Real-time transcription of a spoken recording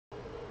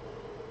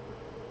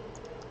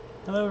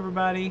Hello,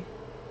 everybody.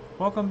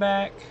 Welcome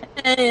back.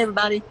 Hey,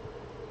 everybody.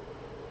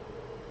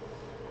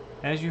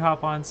 As you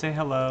hop on, say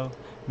hello.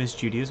 Miss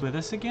Judy is with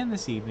us again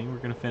this evening. We're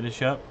going to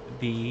finish up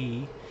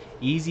the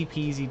Easy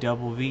Peasy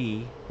Double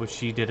V, which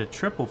she did a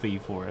Triple V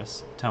for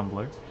us,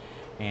 Tumbler.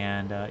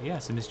 And yeah,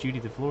 so Miss Judy,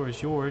 the floor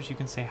is yours. You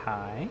can say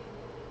hi.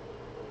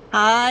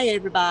 Hi,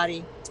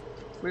 everybody.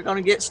 We're going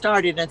to get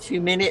started in a few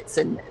minutes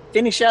and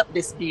finish up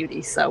this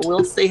beauty. So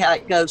we'll see how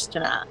it goes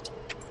tonight.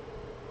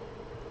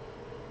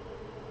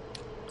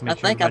 I Make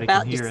sure think I everybody can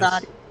about hear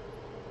us. decided,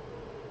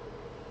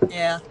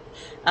 yeah,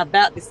 I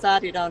about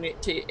decided on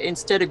it to,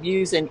 instead of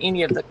using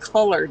any of the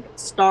colored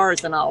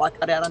stars and all I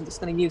cut out, I'm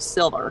just going to use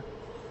silver.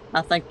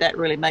 I think that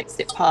really makes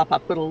it pop. I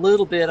put a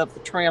little bit of the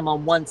trim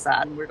on one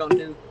side and we're going to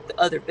do the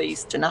other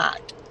V's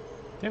tonight.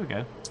 There we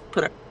go.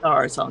 Put our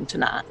stars on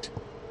tonight.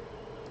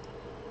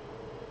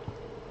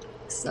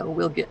 So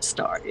we'll get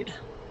started.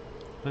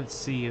 Let's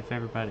see if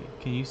everybody...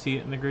 Can you see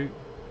it in the group?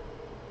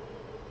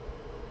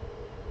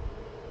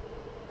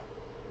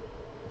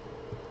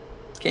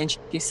 Can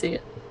you see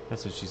it?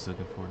 That's what she's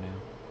looking for now.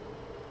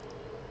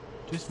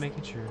 Just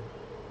making sure.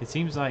 It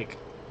seems like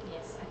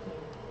Yes, I can.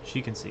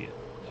 she can see it.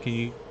 Yes. Can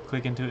you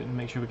click into it and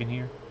make sure we can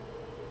hear?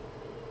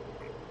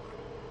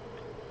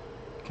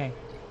 Okay.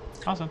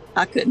 Awesome.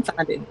 I couldn't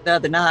find it the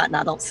other night, and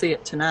I don't see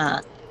it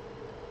tonight.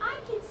 I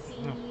can see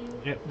Oh,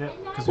 you. yep.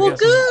 Because Well,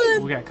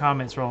 good. we got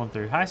comments rolling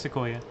through. Hi,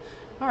 Sequoia.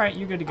 All right,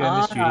 you're good to go, All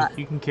Miss Judy. right.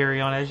 You can carry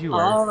on as you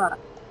were. All right.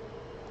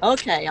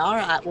 Okay. All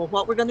right. Well,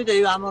 what we're going to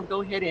do, I'm going to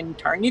go ahead and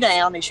turn you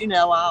down. As you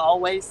know, I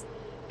always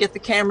get the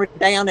camera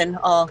down, and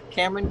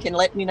Cameron can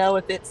let me know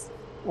if it's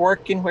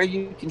working where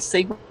you can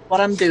see what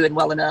I'm doing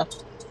well enough.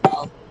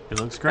 It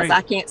looks Because great.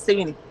 I can't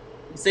see any.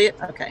 You see it?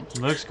 Okay. It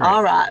looks great.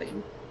 All right.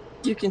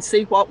 You can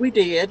see what we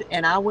did,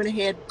 and I went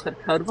ahead and put a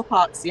coat of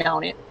epoxy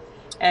on it.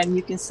 And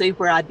you can see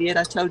where I did.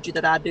 I told you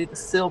that I do the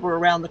silver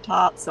around the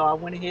top, so I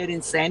went ahead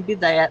and sanded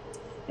that.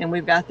 And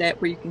we've got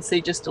that where you can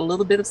see just a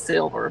little bit of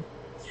silver.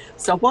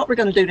 So what we're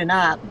going to do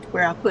tonight,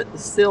 where I put the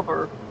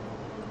silver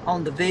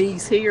on the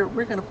V's here,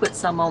 we're going to put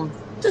some on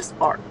this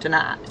part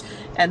tonight.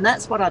 And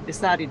that's what I've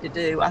decided to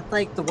do. I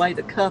think the way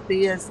the cup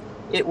is,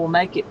 it will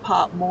make it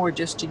pop more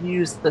just to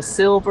use the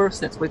silver,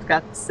 since we've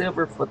got the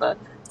silver for the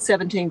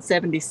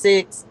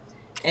 1776.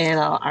 And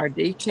our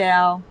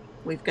decal,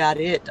 we've got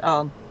it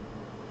a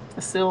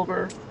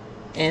silver.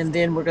 And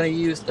then we're going to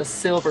use the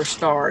silver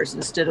stars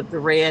instead of the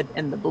red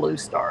and the blue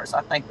stars.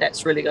 I think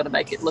that's really going to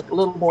make it look a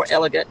little more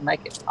elegant and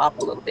make it pop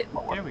a little bit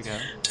more. There we go.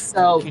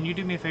 So, Can you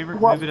do me a favor?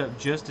 what, Move it up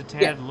just a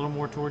tad, yeah, a little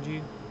more towards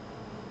you.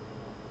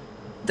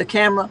 the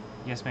camera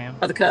Yes, ma'am.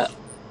 or the cup.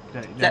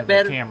 No, Is no, that the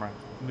better? camera.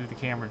 Move the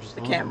camera just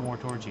The a little bit camera. more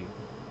towards you.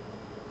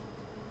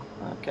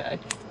 Okay.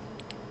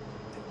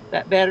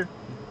 That better?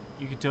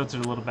 You can tilt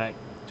it a little back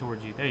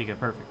towards you. There you go.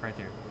 Perfect. Right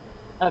there.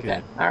 Okay.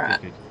 Good. All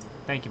right. Good.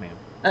 Thank you, ma'am.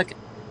 Okay.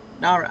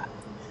 All right.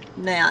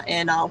 Now,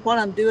 and what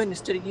I'm doing,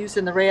 instead of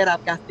using the red,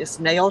 I've got this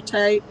nail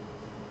tape.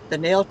 The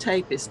nail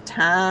tape is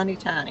tiny,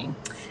 tiny.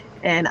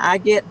 And I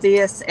get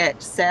this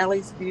at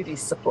Sally's Beauty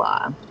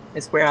Supply.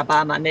 It's where I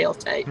buy my nail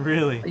tape.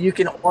 Really? You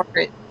can order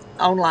it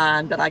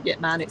online, but I get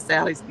mine at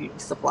Sally's Beauty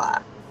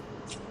Supply.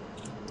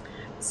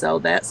 So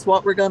that's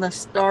what we're going to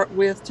start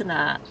with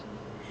tonight.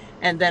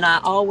 And then I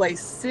always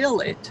seal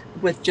it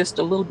with just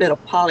a little bit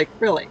of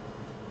polyacrylic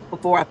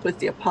before I put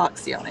the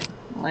epoxy on it.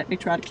 Let me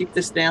try to keep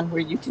this down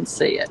where you can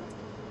see it.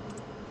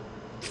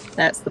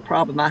 That's the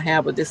problem I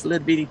have with this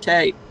little bitty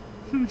tape,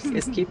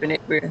 is keeping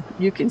it where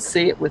you can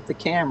see it with the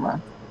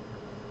camera.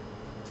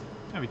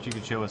 I bet you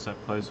can show us up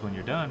close when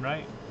you're done,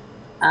 right?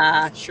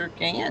 I sure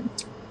can.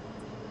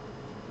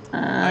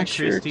 Hi, I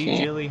sure Christy,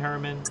 can. Jilly,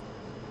 Herman.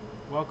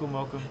 Welcome,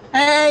 welcome.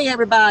 Hey,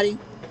 everybody.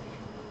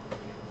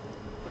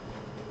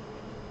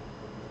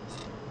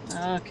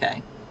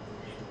 Okay.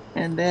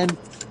 And then,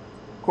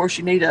 of course,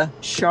 you need a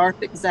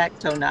sharp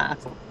X-Acto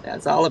knife.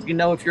 As all of you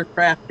know, if you're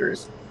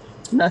crafters,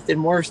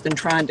 nothing worse than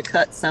trying to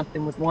cut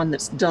something with one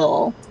that's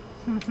dull.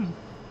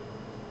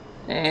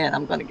 And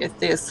I'm going to get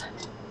this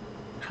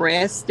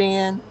pressed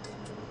in,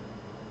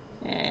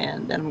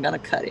 and then I'm going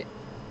to cut it.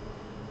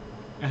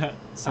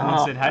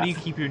 Someone said, how do you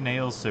keep your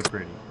nails so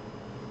pretty?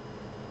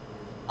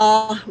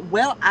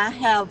 Well, I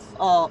have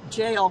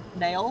gel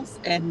nails,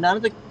 and none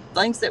of the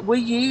things that we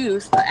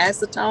use, the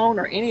acetone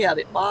or any of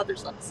it,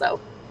 bothers them. So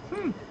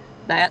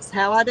that's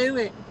how I do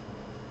it.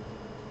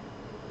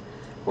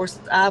 Of course,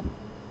 I've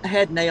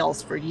had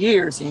nails for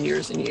years and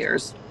years and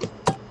years.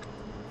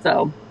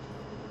 So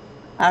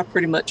I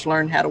pretty much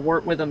learned how to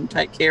work with them and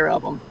take care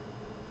of them.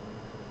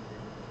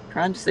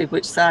 Trying to see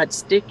which side's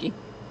sticky.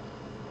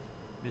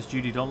 Miss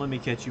Judy, don't let me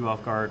catch you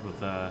off guard with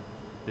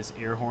this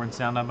air horn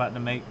sound I'm about to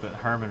make, but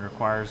Herman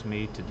requires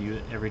me to do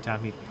it every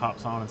time he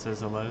pops on and says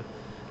hello.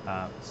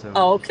 So,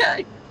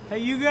 Okay. hey,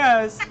 you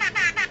guys!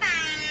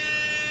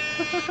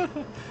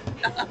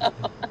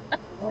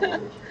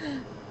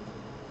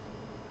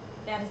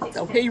 That is So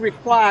excessive. he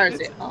requires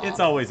it. It's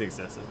always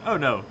excessive. Oh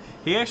no,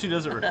 he actually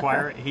doesn't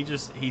require it.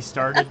 He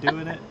started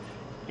doing it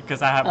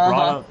because I have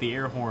brought up the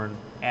air horn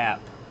app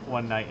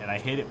one night, and I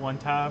hit it one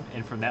time,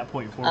 and from that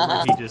point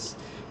forward, he just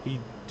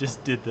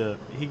did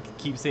he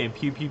keeps saying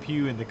pew pew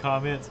pew in the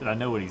comments, and I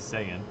know what he's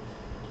saying.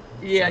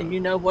 Yeah, So, you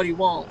know what he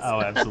wants.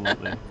 Oh,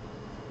 absolutely.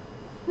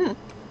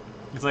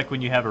 It's like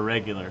when you have a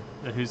regular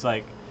who's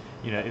like,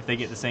 you know, if they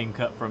get the same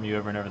cup from you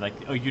over and over, like,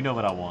 oh, you know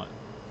what I want.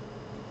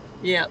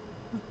 Yep.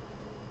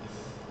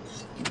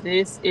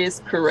 This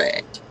is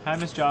correct. Hi,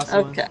 Miss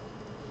Jocelyn. Okay.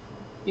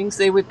 You can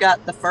see we've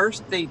got the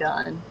first V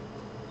done.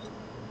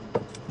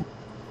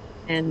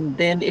 And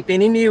then if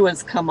any new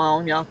ones come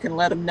on, y'all can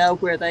let them know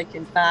where they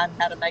can find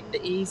how to make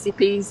the easy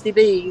peasy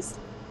V's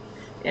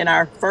in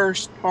our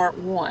first part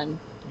 1.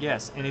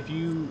 Yes, and if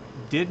you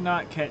did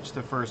not catch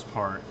the first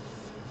part,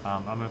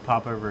 I'm going to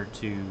pop over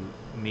to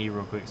me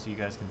real quick so you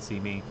guys can see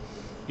me.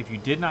 If you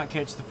did not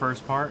catch the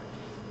first part,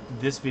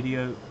 this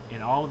video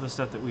and all of the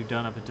stuff that we've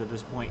done up until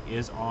this point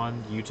is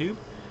on YouTube.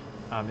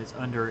 It's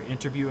under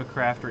Interview a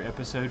Crafter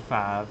Episode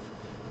 5,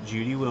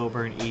 Judy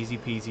Wilburn, Easy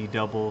Peasy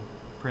Double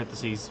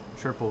parentheses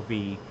Triple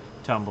V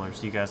Tumbler,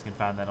 so you guys can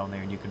find that on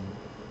there and you can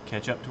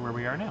catch up to where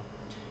we are now.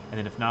 And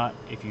then if not,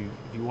 if you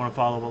want to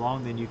follow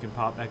along, then you can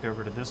pop back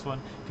over to this one,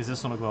 because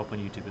this one will go up on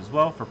YouTube as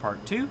well for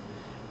part 2,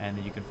 and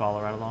then you can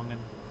follow right along and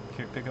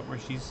pick up where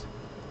she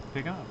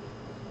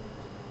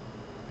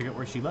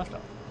left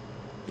off.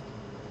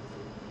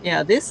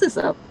 Yeah, this is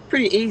a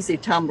pretty easy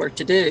tumbler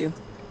to do,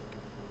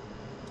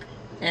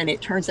 and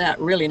it turns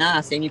out really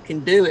nice, and you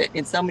can do it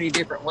in so many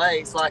different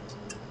ways, like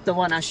the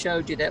one I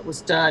showed you that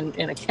was done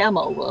in a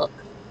camo look,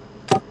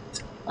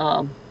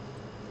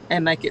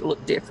 and make it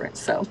look different.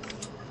 So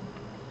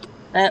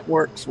that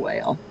works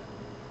well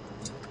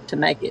to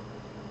make it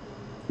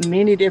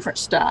many different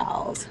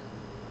styles.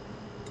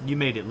 You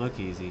made it look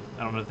easy.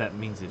 I don't know if that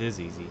means it is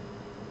easy.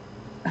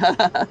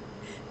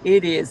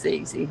 It is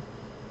easy,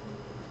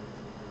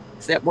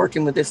 except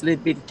working with this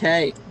little bitty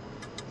tape.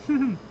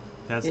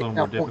 That's a little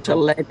more don't difficult. want to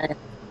lay down.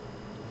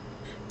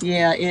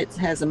 Yeah, it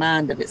has a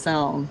mind of its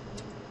own.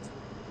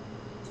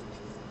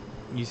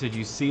 You said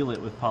you seal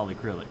it with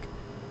polyacrylic.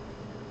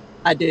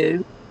 I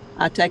do.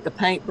 I take a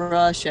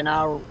paintbrush and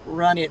I'll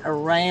run it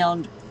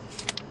around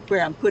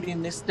where I'm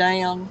putting this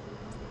down,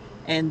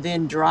 and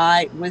then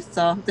dry it with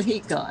the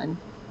heat gun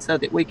so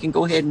that we can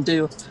go ahead and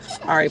do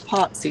our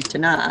epoxy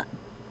tonight.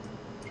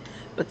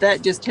 But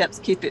that just helps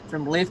keep it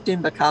from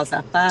lifting, because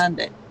I find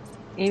that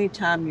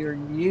anytime you're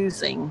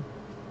using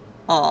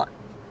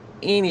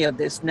any of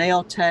this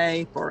nail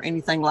tape or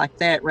anything like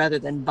that rather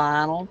than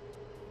vinyl,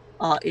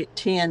 it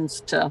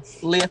tends to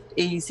lift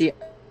easy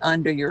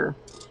under your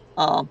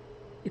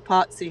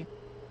epoxy.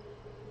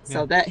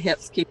 So that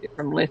helps keep it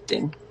from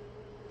lifting.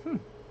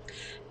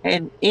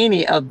 And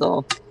any of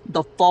the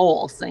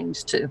foil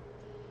seems to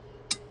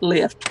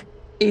lift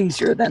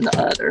easier than the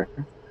other.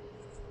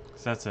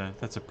 So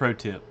that's a pro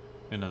tip,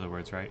 in other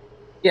words, right?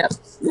 Yep,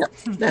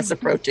 that's a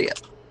pro tip.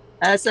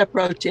 That's a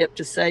pro tip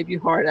to save you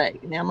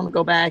heartache. Now I'm going to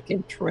go back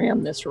and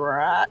trim this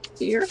right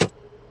here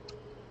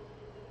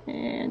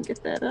and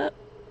get that up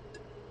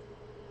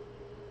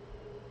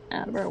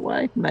out of our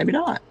way. Maybe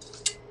not.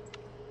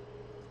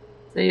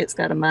 See, it's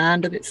got a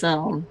mind of its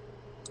own.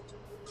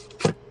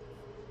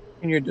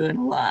 And you're doing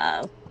a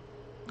live.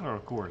 Oh,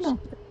 of course. Oh.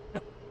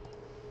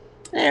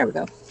 There we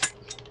go.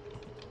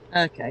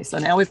 Okay, so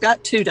now we've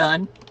got 2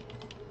 done.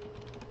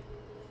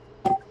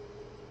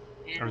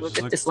 And we'll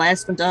get this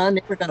last one done.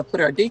 Then we're going to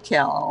put our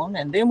decal on,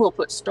 and then we'll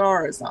put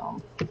stars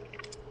on. I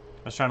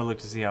was trying to look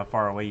to see how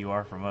far away you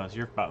are from us.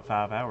 You're about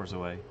 5 hours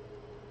away.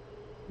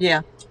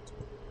 Yeah.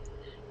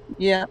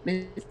 Yeah,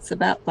 it's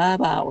about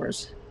 5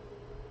 hours.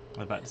 I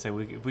was about to say,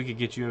 if we could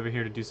get you over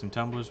here to do some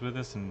tumblers with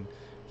us and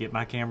get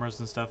my cameras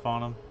and stuff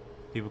on them,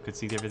 people could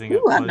see everything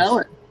up close. I know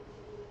it.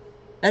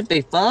 That'd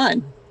be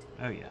fun.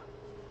 Oh, yeah.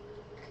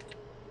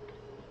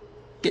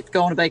 Get to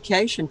go on a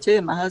vacation, too,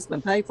 and my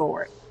husband pay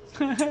for it.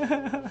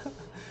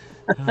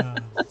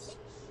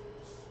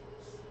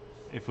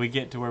 If we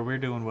get to where we're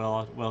doing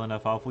well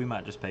enough off, we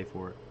might just pay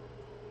for it.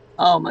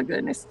 Oh, my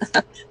goodness.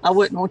 I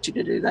wouldn't want you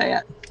to do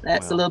that.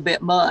 That's a little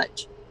bit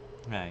much.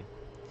 Hey,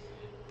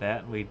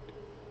 that we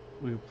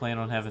plan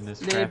on having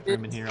this craft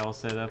room in here all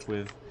set up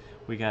with.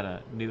 We got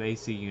a new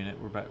AC unit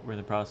we're in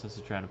the process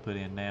of trying to put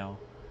in now,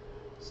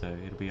 so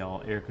it'll be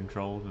all air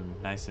controlled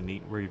and nice and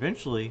neat. We're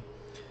eventually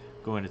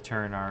going to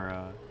turn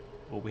our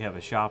we have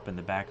a shop in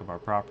the back of our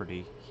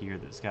property here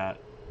that's got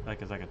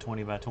it's like a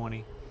 20 by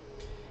 20,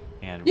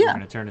 and we're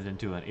going to turn it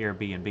into an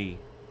Airbnb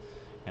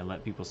and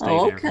let people stay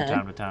there from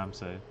time to time.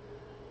 So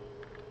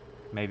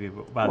maybe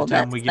by the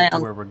time we get to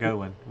where we're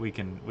going, we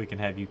can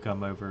have you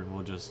come over and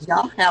we'll just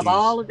y'all have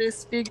all of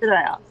this figured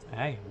out.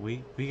 Hey,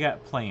 we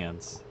got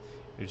plans.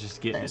 We're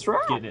just getting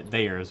it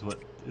there is what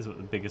the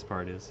biggest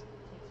part is.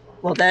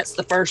 Well, that's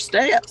the first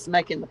steps,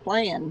 making the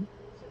plan.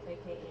 So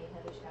AKA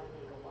Heather's got to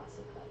make lots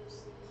of cups.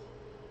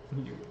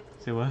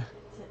 See what?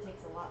 So it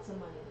takes lots of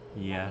money.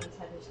 Yeah. That means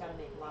Heather's got to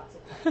make lots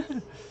of cups.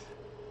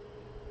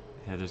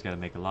 Heather's got to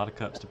make a lot of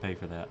cups to pay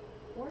for that.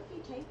 Or a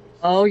few tapers.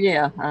 Oh,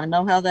 yeah. I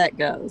know how that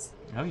goes.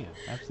 Oh, yeah.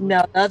 Absolutely.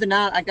 No, the other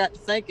night I got to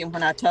thinking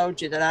when I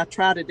told you that I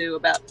try to do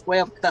about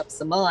 12 cups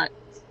a month.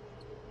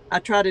 I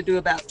try to do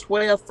about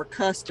 12 for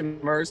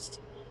customers,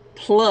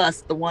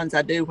 plus the ones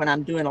I do when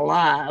I'm doing a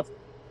live.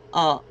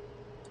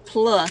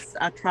 Plus,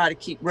 I try to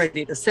keep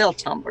ready to sell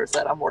tumblers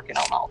that I'm working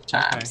on all the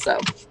time. Okay.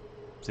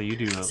 So you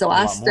do a I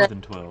lot more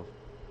than 12.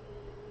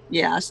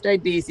 Yeah, I stay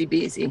busy,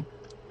 busy,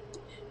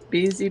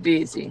 busy,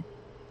 busy,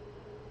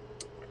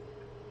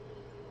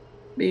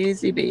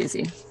 busy,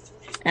 busy,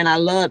 and I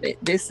love it.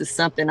 This is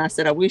something I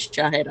said I wish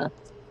I had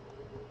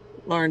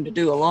learned to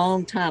do a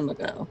long time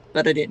ago,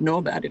 but I didn't know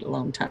about it a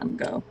long time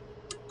ago.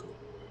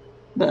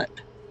 But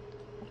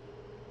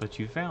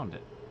you found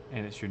it,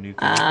 and it's your new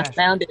favorite I passion.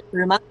 found it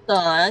through my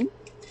son,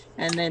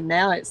 and then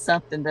now it's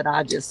something that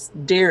I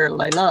just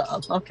dearly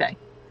love. Okay,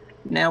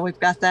 now we've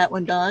got that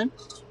one done.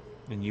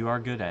 And you are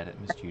good at it,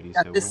 Miss Judy.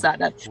 Got So this side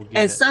done. we'll give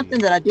And that something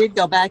to you. that I did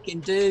go back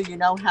and do, you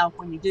know how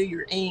when you do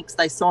your inks,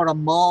 they sort of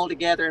mold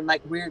together and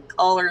make weird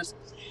colors.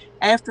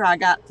 After I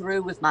got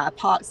through with my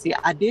epoxy,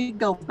 I did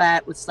go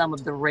back with some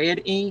of the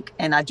red ink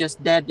and I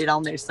just dabbed it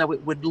on there so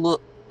it would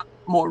look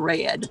more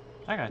red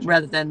I got you.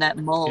 rather than that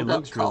It mold up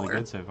looks really color.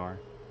 good so far.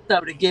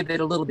 So to give it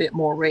a little bit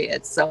more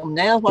red. So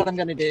now what I'm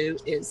going to do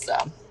is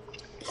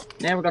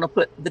now we're going to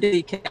put the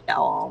decal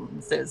on.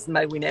 It says,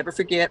 "May we never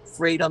forget,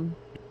 freedom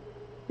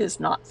is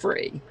not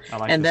free." I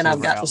like And the then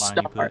I've silver got the outline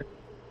you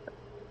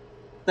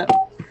star. put.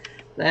 So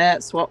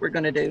that's what we're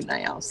going to do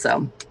now.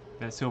 So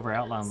That silver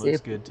outline looks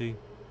good too.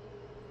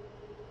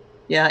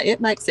 yeah,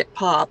 it makes it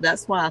pop.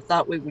 That's why I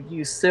thought we would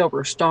use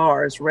silver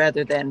stars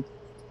rather than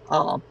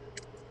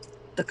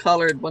the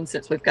colored one,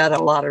 since we've got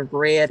a lot of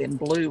red and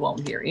blue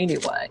on here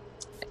anyway.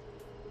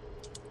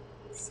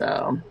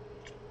 So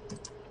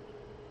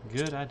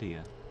good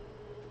idea.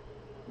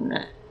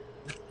 Nah.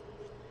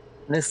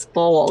 This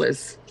foil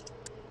is,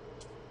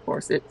 of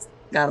course, it's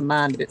got a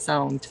mind of its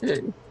own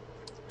too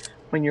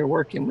when you're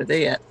working with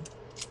it.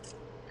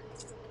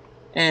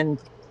 And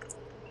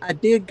I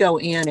did go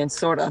in and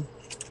sort of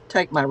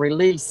take my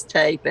release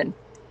tape and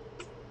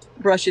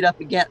brush it up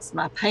against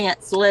my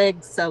pants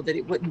legs so that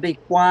it wouldn't be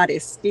quite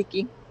as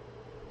sticky.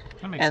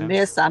 That makes And sense.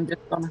 this, I'm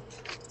just going to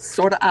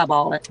sort of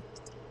eyeball it.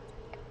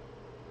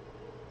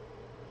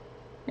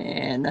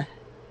 And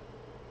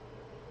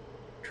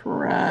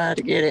try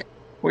to get it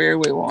where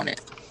we want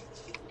it.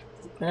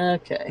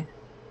 Okay.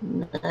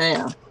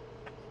 Now,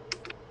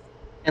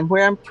 and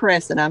where I'm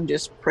pressing, I'm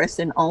just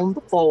pressing on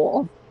the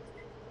foil.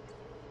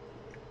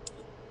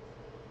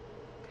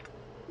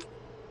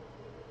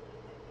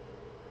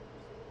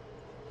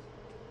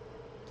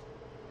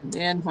 And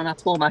then when I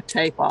pull my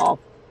tape off,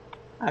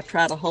 I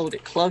try to hold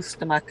it close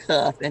to my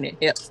cuff, and it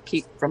helps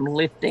keep from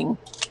lifting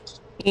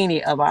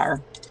any of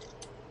our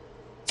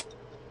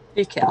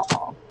decal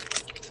off.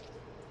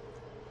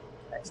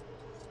 Okay.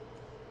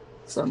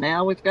 So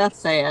now we've got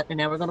that, and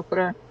now we're going to put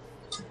our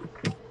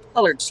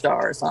colored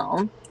stars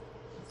on.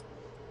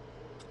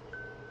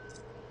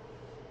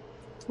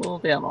 Pull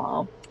them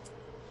off.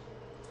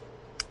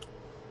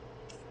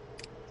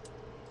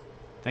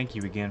 Thank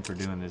you again for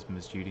doing this,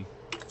 Miss Judy.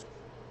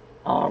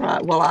 All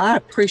right. Well, I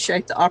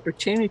appreciate the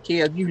opportunity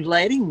of you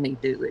letting me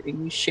do it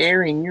and you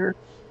sharing your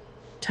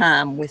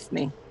time with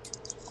me.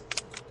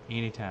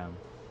 Anytime.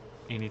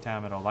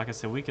 Anytime at all. Like I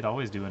said, we could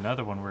always do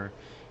another one where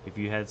if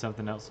you had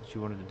something else that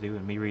you wanted to do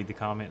and me read the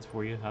comments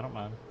for you, I don't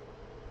mind.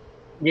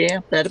 Yeah,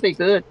 that'd be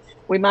good.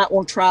 We might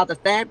want to try the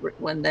fabric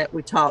one that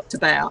we talked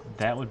about.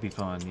 That would be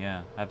fun.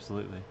 Yeah,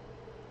 absolutely.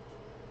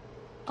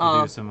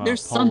 We'll do some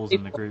polls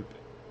in the group.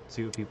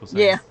 See what people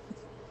say. Yeah.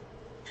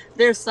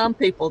 There's some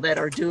people that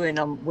are doing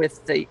them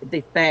with the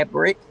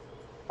fabric,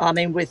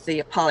 with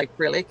the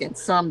polyacrylic, and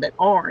some that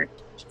aren't.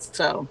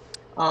 So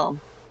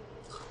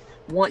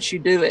once you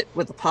do it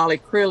with the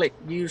polyacrylic,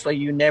 usually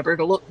you never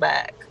look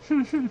back.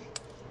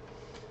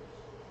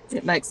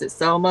 It makes it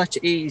so much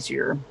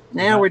easier.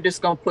 Now we're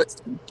just going to put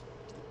some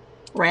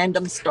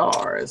random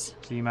stars.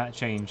 So you might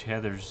change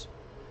Heather's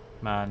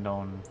mind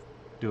on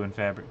doing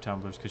fabric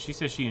tumblers, because she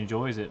says she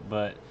enjoys it,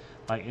 but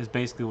like it's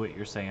basically what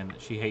you're saying,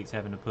 that she hates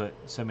having to put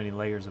so many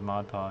layers of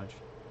Mod Podge.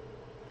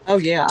 Oh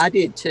yeah, I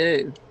did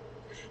too.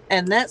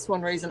 And that's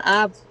one reason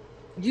I've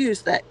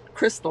used that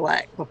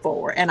Crystalac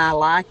before, and I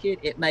like it.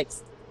 It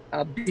makes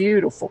a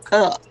beautiful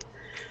cup,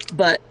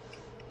 but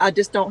I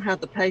just don't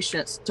have the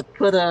patience to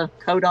put a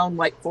coat on,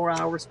 wait 4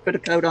 hours, put a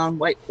coat on,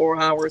 wait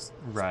 4 hours.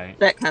 Right.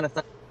 That kind of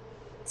thing.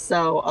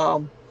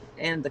 So,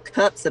 and the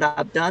cups that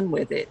I've done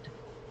with it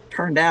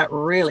turned out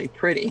really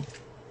pretty.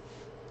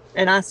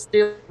 And I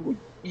still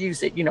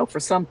use it, for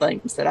some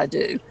things that I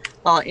do.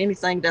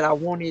 Anything that I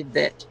wanted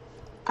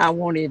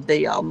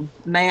the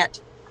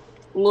matte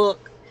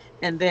look,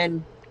 and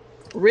then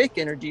Rick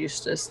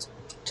introduced us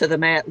to the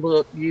matte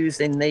look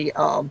using the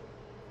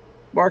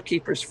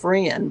Barkeeper's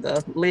Friend,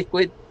 the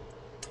liquid.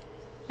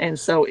 And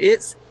so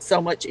it's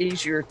so much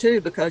easier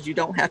too, because you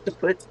don't have to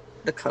put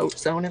the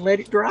coats on and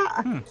let it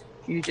dry.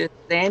 You just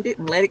sand it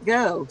and let it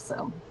go.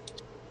 So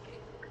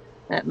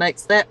that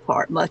makes that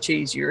part much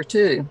easier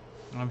too.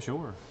 I'm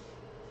sure.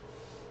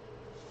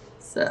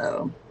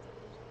 So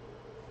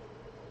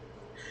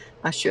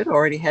I should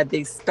already have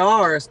these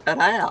stars cut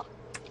out.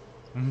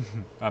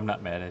 I'm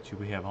not mad at you.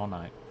 We have all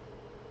night.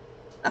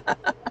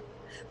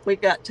 We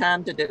got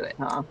time to do it,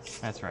 huh?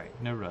 That's right.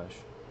 No rush.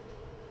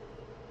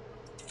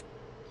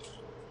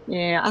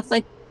 Yeah, I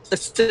think the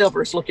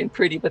silver's looking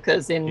pretty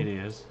because It in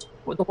is.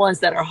 with the ones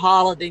that are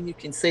hollowed, then you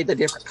can see the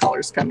different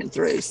colors coming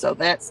through. So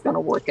that's going to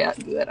work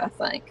out good, I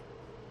think.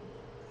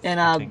 And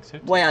I think so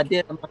too. way I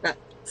did them, I got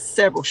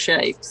several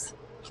shapes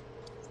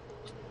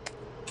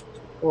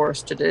for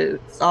us to do.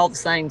 It's all the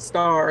same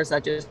stars. I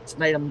just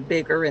made them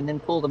bigger and then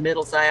pulled the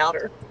middles out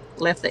or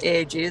left the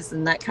edges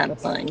and that kind of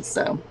thing.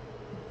 So,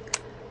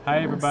 Hi,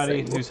 let's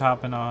everybody see. who's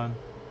hopping on.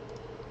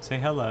 Say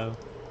hello.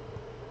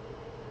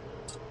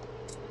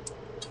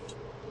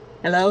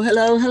 Hello,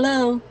 hello,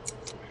 hello.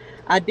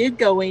 I did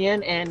go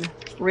in and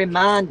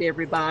remind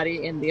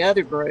everybody in the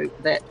other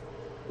group that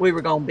we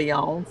were going to be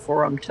on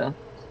for them to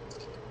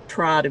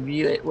try to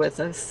view it with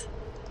us.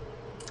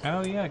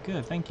 Oh, yeah,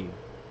 good. Thank you.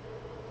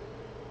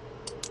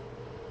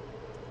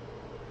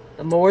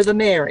 The more the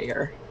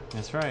merrier.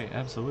 That's right.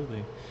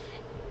 Absolutely.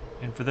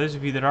 And for those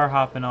of you that are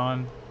hopping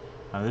on,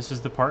 this is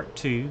the part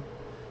 2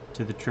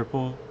 to the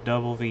Triple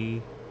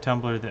V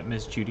Tumbler that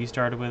Miss Judy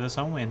started with us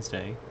on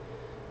Wednesday.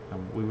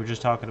 We were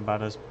just talking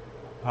about us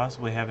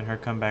possibly having her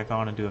come back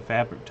on and do a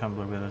fabric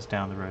tumbler with us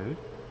down the road.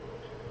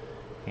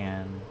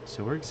 And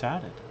so we're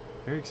excited.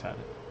 Very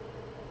excited.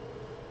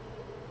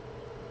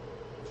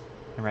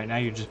 And right now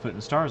you're just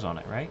putting stars on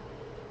it, right?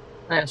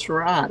 That's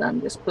right.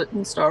 I'm just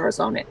putting stars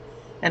on it.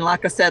 And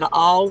like I said,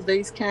 all of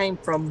these came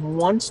from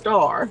one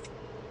star.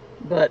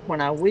 But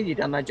when I weeded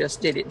them, I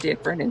just did it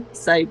different and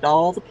saved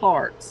all the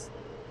parts,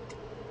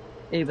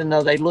 even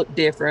though they look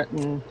different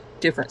and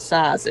different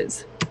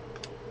sizes.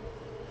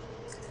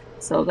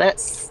 So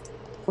that's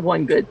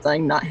one good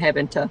thing, not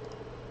having to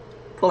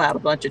pull out a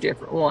bunch of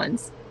different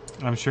ones.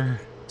 I'm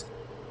sure.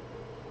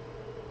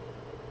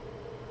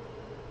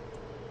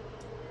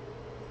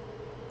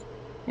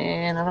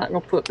 And I'm not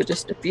going to put but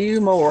just a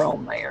few more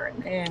on there,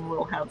 and then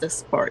we'll have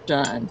this part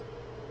done.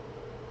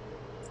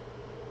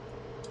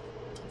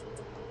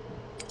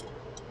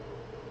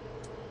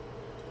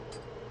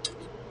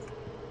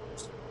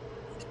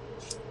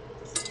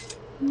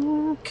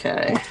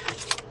 Okay.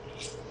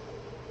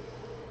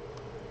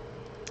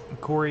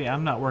 Corey,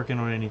 I'm not working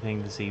on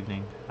anything this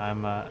evening.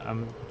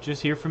 I'm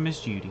just here for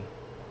Miss Judy.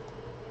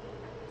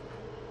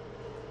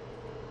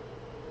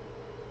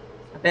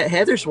 I bet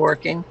Heather's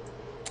working.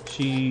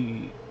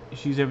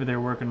 She's over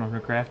there working on her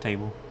craft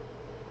table.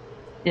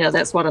 Yeah,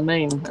 that's what I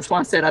mean. That's why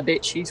I said I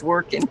bet she's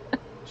working.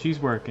 She's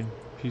working.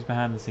 She's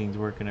behind the scenes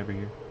working over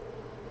here.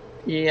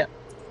 Yeah.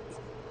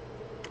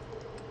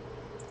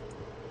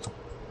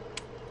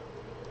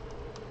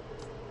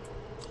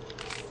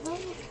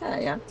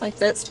 Okay, I think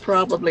that's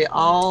probably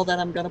all that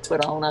I'm going to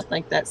put on. I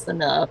think that's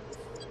enough.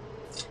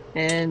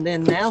 And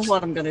then now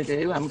what I'm going to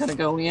do, I'm going to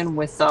go in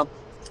with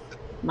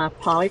my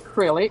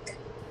polyacrylic,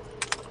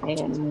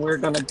 and we're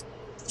going to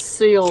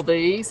seal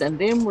these, and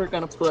then we're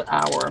going to put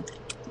our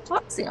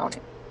epoxy on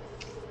it.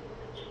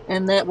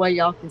 And that way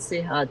y'all can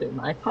see how I do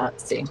my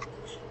epoxy.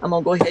 I'm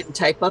going to go ahead and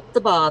tape up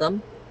the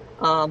bottom.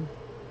 I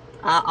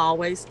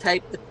always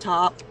tape the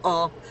top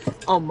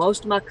on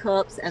most of my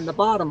cups and the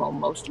bottom on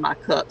most of my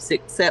cups,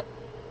 except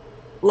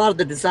a lot of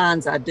the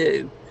designs I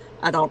do.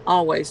 I don't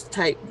always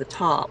tape the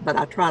top, but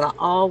I try to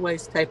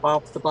always tape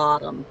off the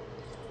bottom,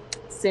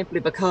 simply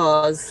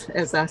because,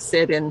 as I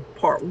said in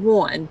part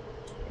 1,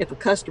 if a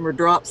customer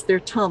drops their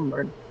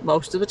tumbler,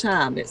 most of the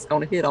time it's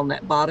going to hit on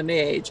that bottom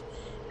edge,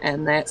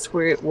 and that's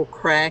where it will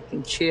crack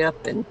and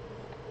chip,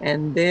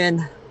 and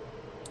then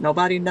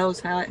nobody knows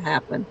how it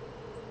happened.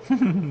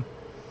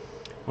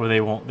 Or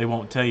they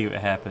won't tell you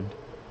it happened.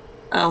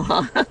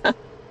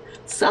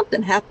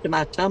 Something happened to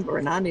my tumbler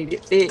and I need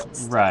it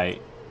fixed.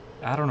 Right.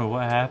 I don't know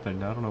what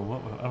happened. I don't know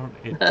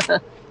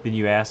what. Then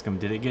you ask them,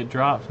 did it get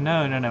dropped?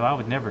 No. I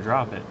would never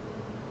drop it.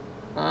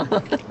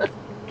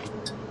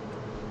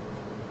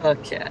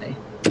 Okay.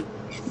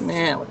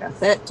 Now we got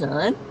that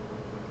done.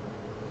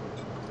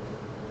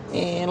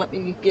 And let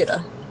me get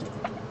a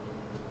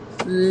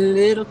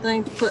little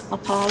thing to put my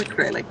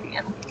polyacrylic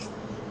in.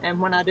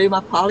 And when I do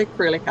my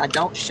polyacrylic, I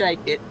don't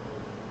shake it.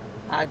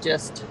 I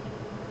just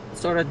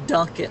sort of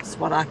dunk it, is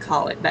what I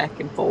call it, back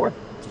and forth.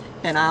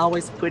 And I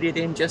always put it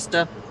in just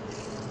a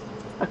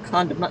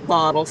condiment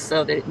bottle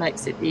so that it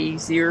makes it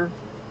easier.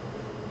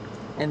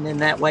 And then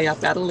that way I've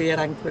got a lid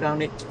I can put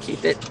on it to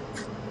keep it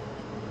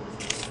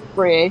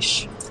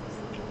fresh.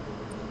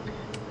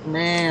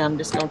 Now I'm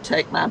just going to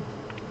take my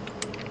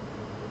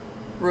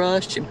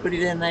brush and put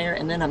it in there,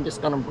 and then I'm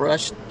just going to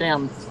brush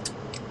down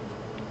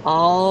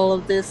all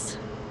of this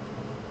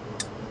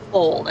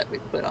oil that we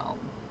put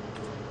on.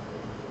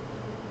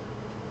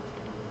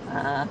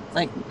 I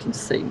think you can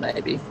see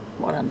maybe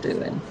what I'm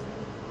doing.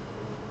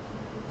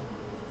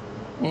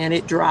 And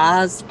it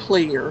dries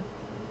clear,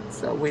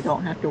 so we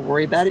don't have to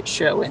worry about it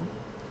showing.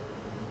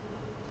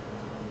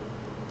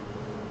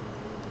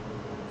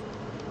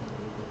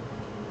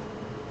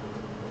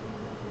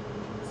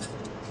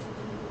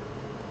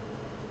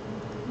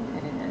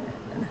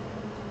 And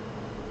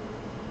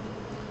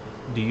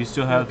Do you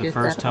still have the get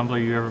first that. tumbler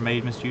you ever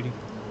made, Miss Judy?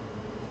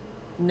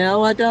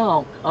 No, I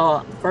don't.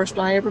 First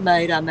one I ever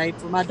made, I made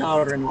for my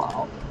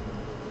daughter-in-law.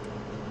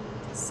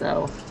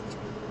 So, Does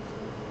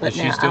but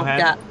she now still I've have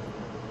it? got,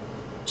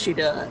 she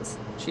does.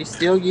 She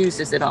still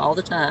uses it all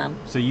the time.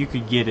 So you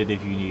could get it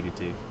if you needed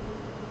to.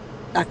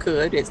 I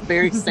could. It's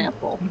very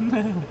simple.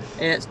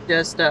 It's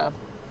just,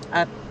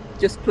 I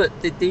just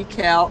put the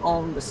decal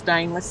on the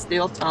stainless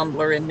steel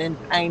tumbler and then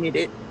painted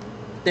it,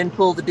 then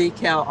pulled the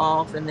decal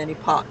off and then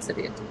epoxied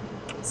it.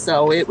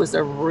 So it was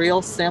a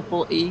real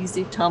simple,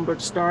 easy tumbler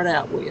to start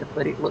out with,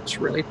 but it looks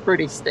really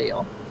pretty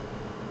still.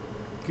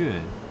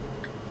 Good.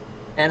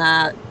 And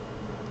I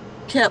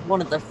kept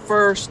one of the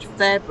first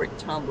fabric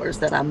tumblers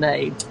that I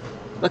made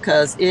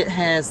because it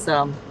has,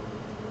 well,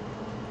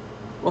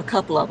 a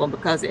couple of them,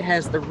 because it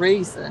has the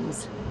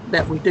reasons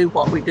that we do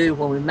what we do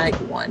when we make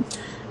one.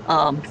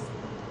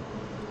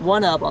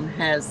 One of them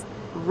has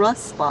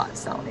rust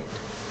spots on it.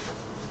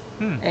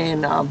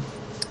 And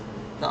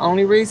the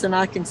only reason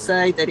I can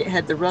say that it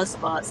had the rust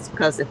spots is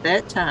because at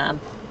that time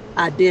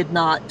I did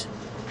not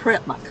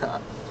prep my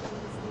cup.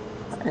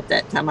 At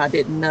that time I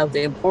didn't know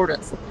the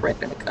importance of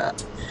prepping a cup.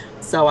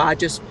 So I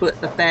just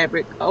put the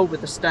fabric over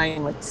the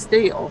stainless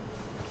steel,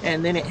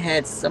 and then it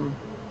had some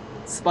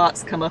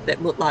spots come up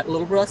that looked like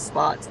little rust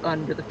spots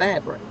under the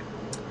fabric.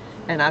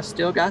 And I've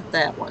still got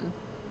that one.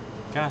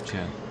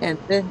 Gotcha. And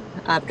then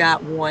I've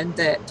got one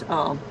that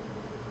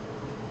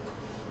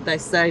they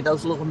say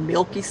those little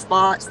milky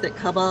spots that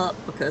come up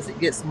because it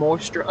gets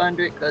moisture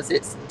under it because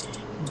it's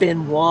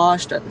been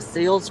washed or the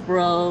seals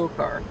broke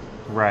or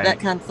Right. that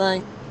kind of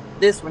thing.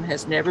 This one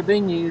has never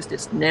been used.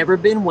 It's never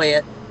been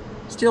wet.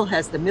 Still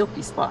has the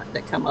milky spot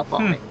that come up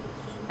on it.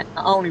 And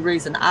the only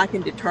reason I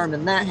can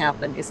determine that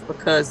happened is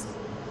because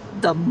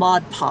the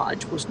Mod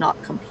Podge was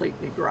not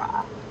completely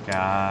dry.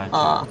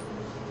 Gotcha.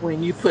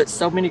 When you put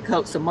so many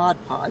coats of Mod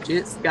Podge,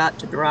 it's got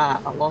to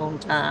dry a long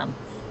time,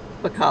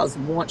 because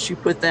once you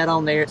put that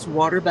on there, it's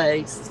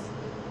water-based,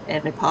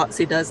 and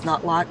epoxy does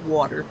not like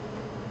water.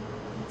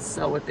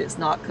 So if it's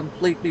not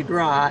completely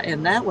dry,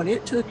 and that one,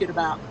 it took it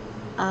about,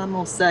 I'm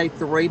gonna say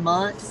 3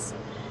 months,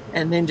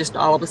 and then just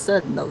all of a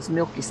sudden those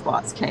milky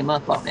spots came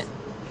up on it.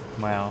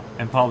 Wow.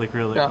 And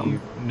polyacrylic, So- you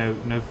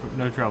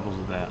no troubles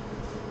with that.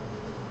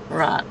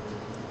 Right.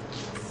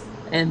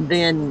 And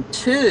then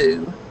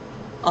two,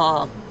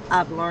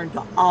 I've learned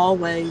to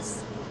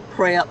always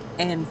prep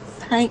and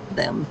paint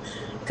them,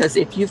 because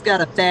if you've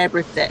got a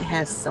fabric that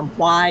has some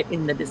white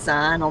in the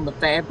design on the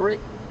fabric,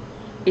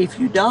 if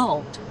you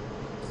don't,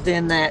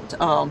 then that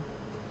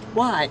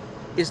white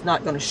is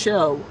not going to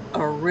show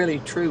a really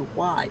true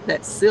white.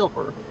 That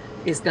silver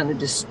is going to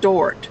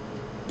distort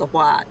the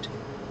white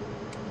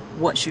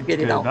once you get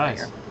Good it on advice.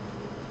 there.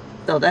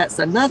 So that's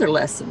another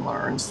lesson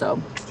learned.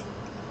 So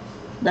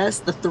that's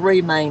the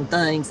 3 main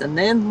things. And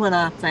then when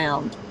I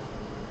found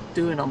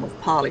doing them with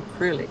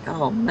polyacrylic,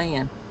 oh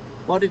man,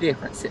 what a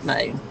difference it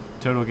made.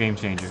 Total game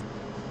changer.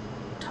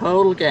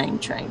 Total game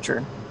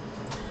changer.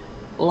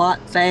 A lot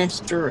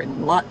faster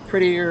and a lot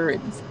prettier,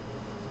 and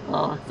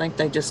I think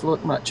they just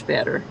look much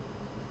better.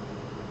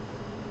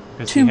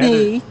 'Cause To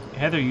me,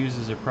 Heather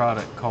uses a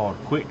product called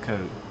Quick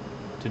Coat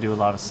to do a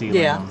lot of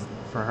sealing Yeah.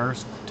 for her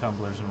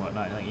tumblers and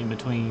whatnot, like in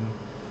between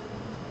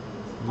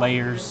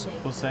layers,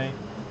 we'll say.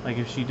 Like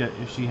if she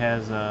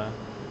has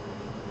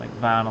like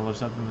vinyl or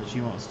something that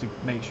she wants to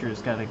make sure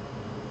it's got a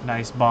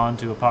nice bond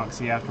to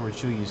epoxy afterwards,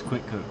 she'll use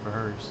Quick Coat for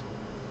hers.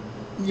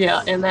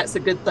 yeah, and that's a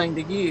good thing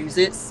to use.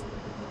 It's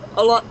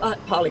a lot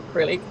like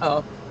polyacrylic.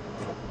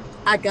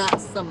 I got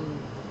some,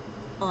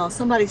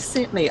 somebody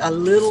sent me a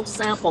little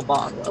sample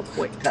bottle of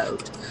Quick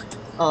Coat.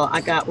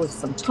 I got with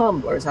some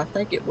tumblers. I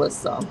think it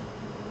was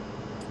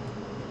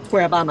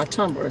where I buy my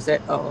tumblers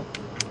at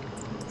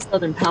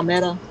Southern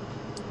Palmetto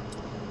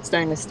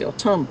stainless steel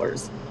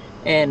tumblers.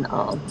 And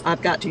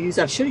I've got to use,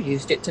 I should have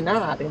used it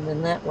tonight, and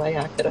then that way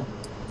I could have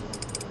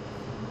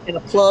been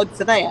a plug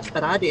for that,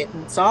 but I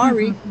didn't.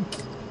 Sorry.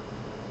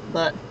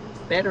 But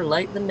better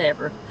late than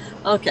never.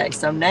 Okay,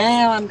 so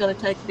now I'm going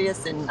to take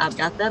this, and I've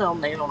got that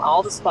on there on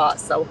all the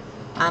spots. So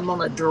I'm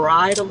going to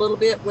dry it a little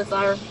bit with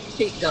our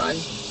heat gun.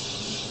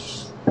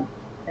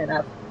 And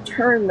I've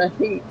turned the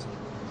heat.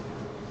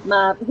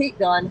 My heat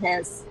gun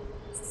has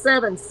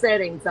 7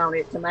 settings on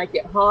it to make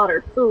it hot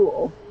or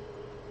cool.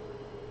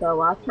 So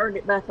I turned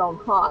it back on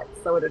hot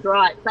so it'll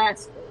dry it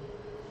faster.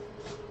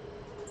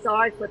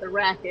 Sorry for the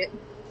racket.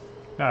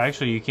 No,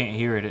 actually you can't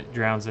hear it. It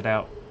drowns it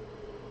out.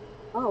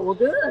 Oh, well,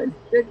 good.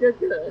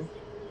 Good.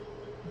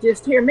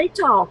 Just hear me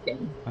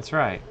talking. That's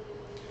right.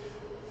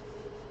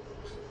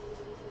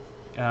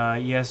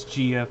 Yes,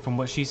 Gia, from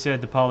what she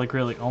said, the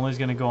polyacrylic only is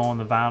going to go on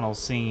the vinyl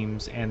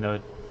seams and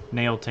the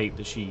nail tape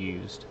that she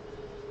used.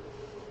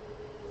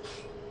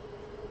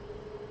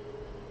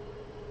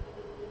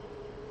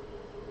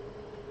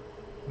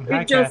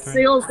 Hi, It just Catherine.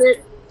 seals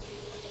it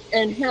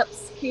and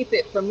helps keep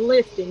it from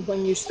lifting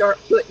when you start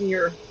putting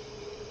your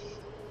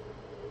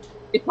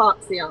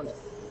epoxy on it.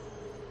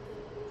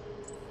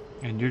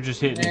 And you're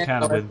just hitting it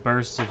kind of with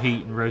bursts of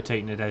heat and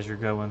rotating it as you're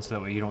going, so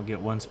that way you don't get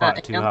one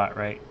spot too hot,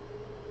 right?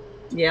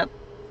 Yep.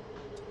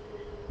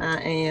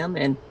 I am.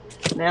 And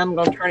now I'm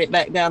going to turn it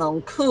back down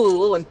on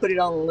cool and put it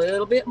on a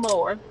little bit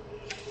more.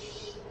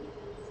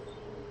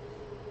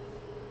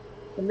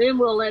 And then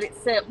we'll let it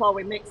set while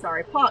we mix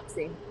our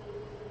epoxy.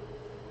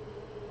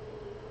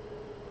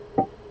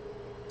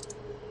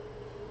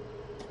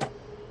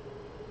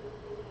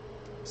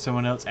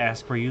 Someone else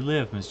asked where you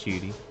live, Miss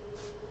Judy.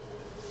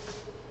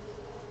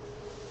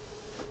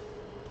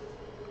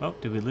 Oh,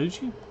 did we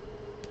lose you?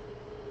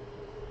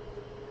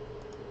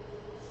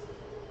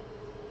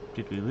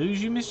 Did we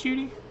lose you, Miss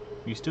Judy?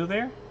 You still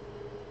there?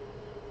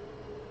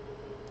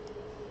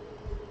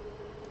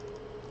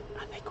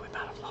 I think we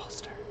might have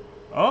lost her.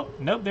 Oh,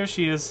 nope, there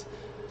she is.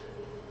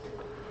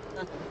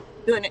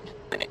 Doing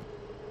it.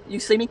 You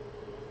see me?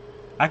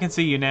 I can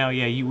see you now.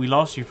 Yeah, we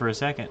lost you for a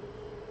second.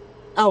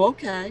 Oh,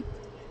 okay.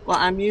 Well,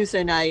 I'm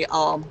using a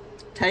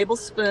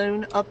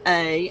tablespoon of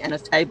A and a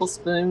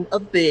tablespoon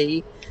of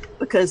B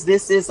because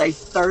this is a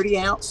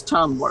 30-ounce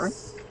tumbler.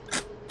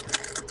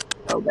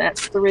 So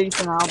that's the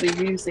reason I'll be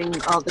using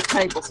the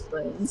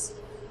tablespoons.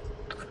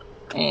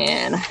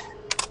 And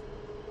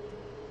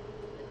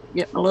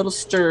get my little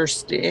stir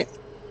stick.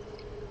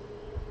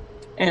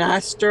 And I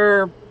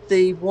stir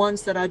the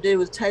ones that I do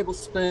with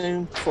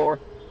tablespoon for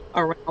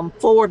around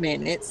 4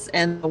 minutes,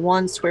 and the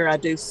ones where I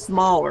do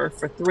smaller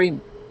for 3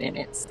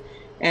 minutes.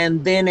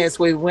 And then, as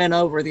we went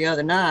over the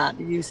other night,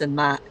 using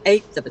my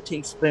 1/8 of a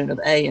teaspoon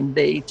of A and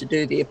B to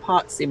do the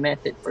epoxy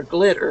method for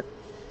glitter,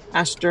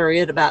 I stir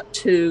it about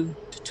 2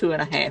 to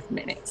 2.5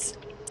 minutes.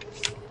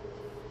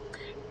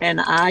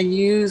 And I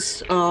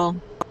use,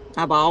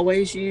 I've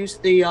always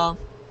used the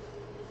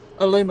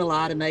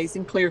Alumilite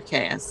Amazing Clear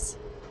Cast.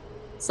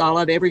 It's all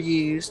I've ever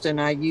used, and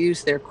I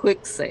use their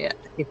quick set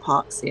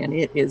epoxy, and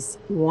it is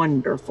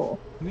wonderful.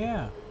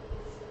 Yeah.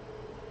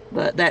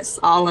 But that's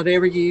all I've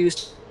ever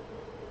used.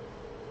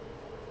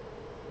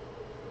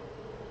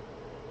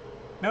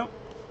 Nope.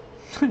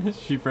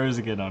 She froze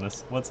again on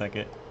us. 1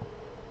 second.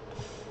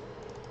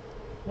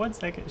 1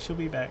 second, she'll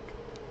be back.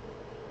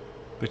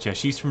 But yeah,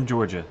 she's from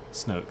Georgia,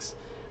 Snooks.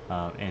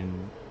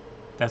 And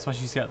that's why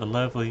she's got the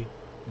lovely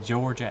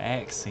Georgia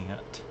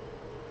accent.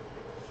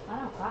 I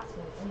don't like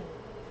Smooth anyway.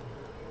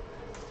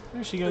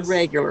 There she The goes.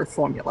 regular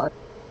formula.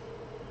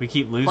 We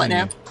keep What losing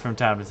now? you from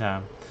time to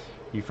time.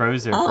 You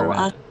froze there for a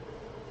minute.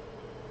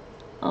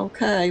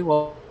 Okay,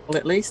 well,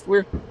 at least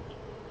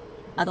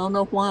I don't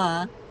know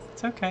why.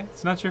 It's okay.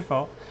 It's not your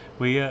fault.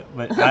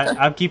 But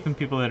I'm keeping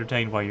people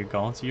entertained while you're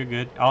gone, so you're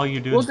good. All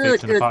you're doing is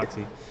fixing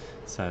epoxy.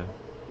 So.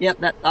 Yep,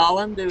 that's all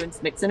I'm doing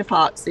is mixing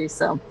epoxy.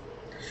 So,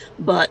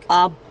 but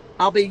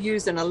I'll be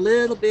using a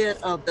little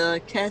bit of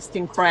the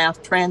Casting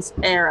Craft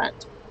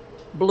transparent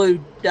blue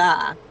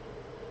dye,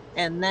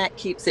 and that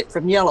keeps it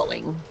from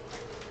yellowing.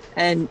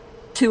 And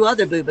 2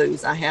 other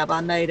boo-boos I have.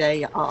 I made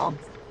a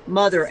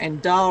mother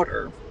and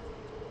daughter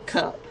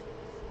cup,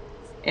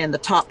 and the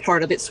top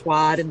part of it's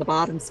white and the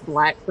bottom's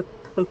black with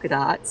polka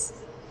dots.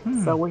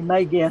 So we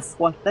may guess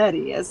what that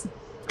is.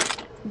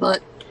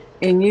 But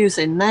in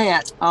using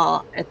that,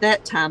 at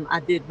that time, I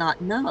did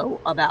not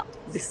know about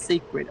the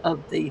secret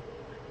of the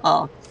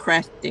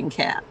craft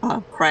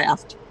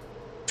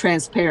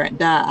transparent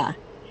dye.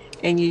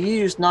 And you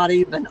use not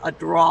even a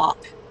drop.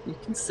 You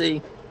can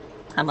see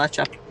how much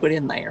I put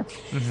in there.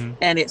 Mm-hmm.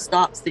 And it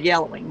stops the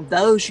yellowing.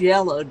 Those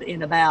yellowed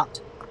in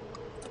about,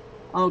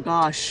 oh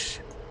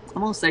gosh,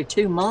 I'm going to say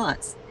 2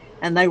 months.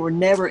 And they were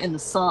never in the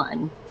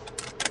sun.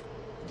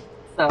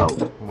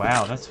 So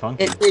wow, that's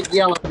funky. it did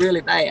yellow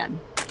really bad.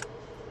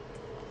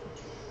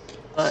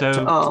 But,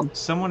 so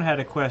someone had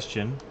a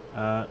question.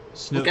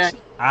 Snooks, okay.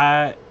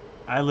 I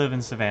live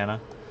in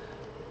Savannah,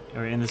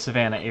 or in the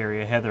Savannah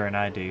area. Heather and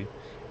I do.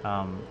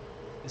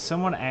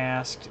 Someone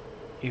asked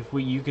if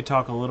you could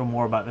talk a little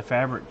more about the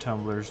fabric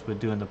tumblers with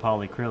doing the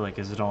polyacrylic.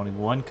 Is it only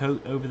one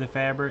coat over the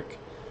fabric,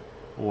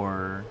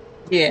 or?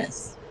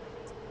 Yes,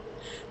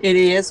 it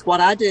is. What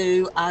I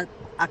do, I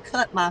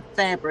cut my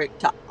fabric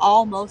to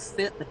almost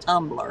fit the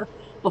tumbler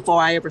before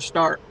I ever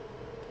start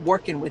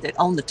working with it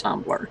on the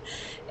tumbler.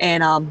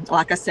 And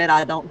like I said,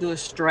 I don't do a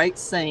straight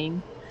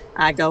seam.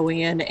 I go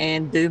in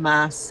and do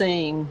my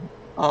seam.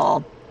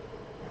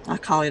 I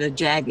call it a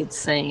jagged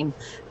seam.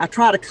 I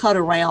try to cut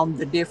around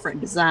the different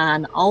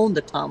design on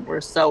the tumbler,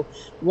 so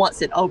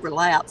once it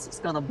overlaps, it's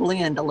going to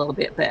blend a little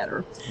bit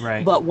better.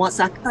 Right. But once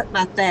I cut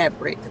my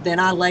fabric, then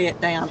I lay it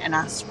down and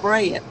I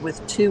spray it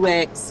with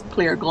 2X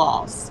clear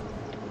gloss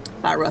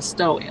by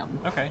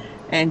Rust-Oleum. Okay.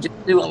 And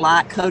just do a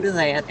light coat of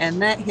that,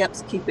 and that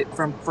helps keep it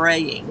from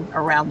fraying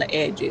around the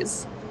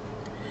edges.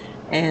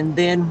 And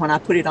then when I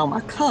put it on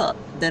my cup,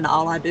 then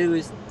all I do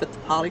is put the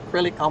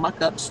polyacrylic on my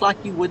cup, just like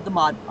you would the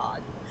Mod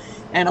Podge,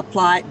 and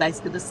apply it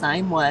basically the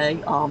same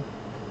way.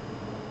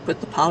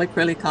 Put the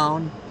polyacrylic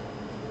on,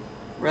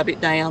 rub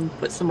it down,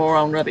 put some more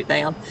on, rub it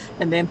down,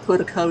 and then put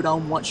a coat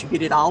on once you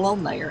get it all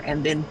on there.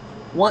 And then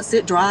once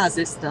it dries,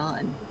 it's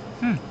done.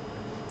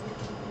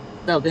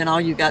 So then all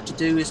you got to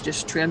do is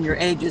just trim your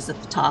edges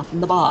at the top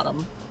and the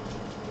bottom.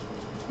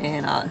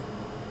 And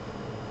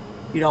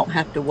you don't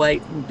have to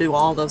wait and do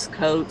all those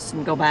coats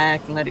and go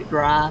back and let it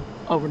dry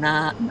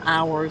overnight and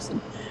hours.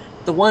 And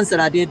the ones that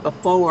I did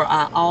before,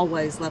 I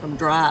always let them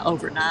dry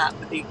overnight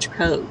with each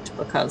coat,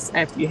 because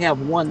after you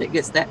have one that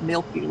gets that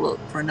milky look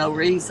for no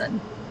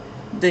reason,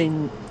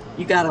 then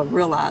you got to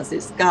realize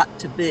it's got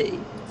to be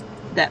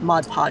that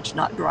Mod Podge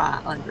not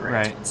dry under it.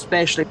 Right.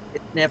 Especially if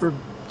it's never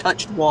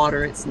touched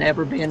water. It's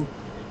never been,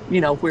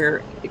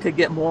 where it could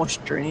get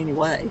moisture in any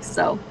way.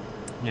 So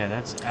yeah,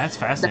 that's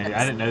fascinating.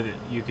 I didn't know that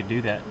you could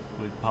do that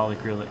with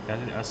polyacrylic.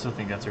 I still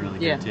think that's a really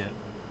good tip.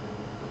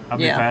 I'll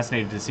be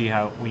fascinated to see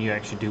how when you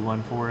actually do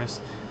one for us,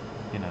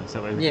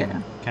 so that way we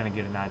can kind of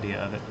get an idea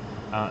of it.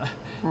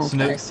 Okay.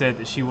 Snook said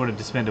that she wanted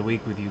to spend a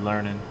week with you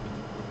learning.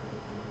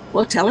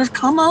 Well, tell her to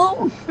come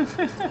on.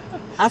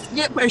 I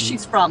forget where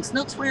she's from.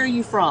 Snooks, where are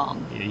you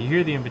from? Yeah, you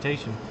hear the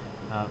invitation.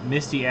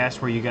 Misty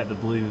asked where you got the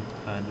blue,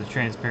 the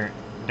transparent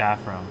dye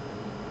from.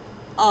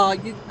 I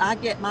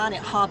get mine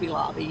at Hobby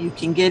Lobby. You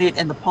can get it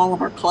in the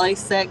polymer clay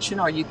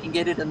section, or you can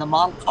get it in the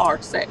model car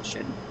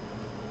section.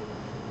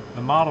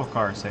 The model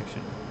car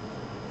section.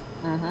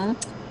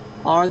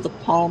 Mm-hmm. Or the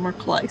polymer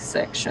clay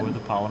section. Or the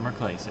polymer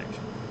clay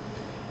section.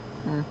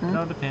 Mm-hmm. It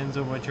all depends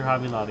on what your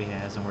Hobby Lobby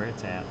has and where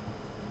it's at.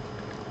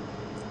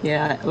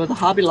 Yeah, with the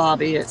Hobby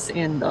Lobby, it's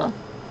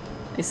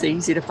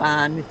easy to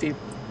find if you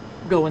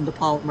go in the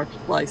polymer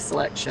clay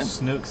selection.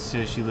 Snook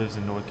says she lives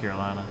in North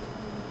Carolina.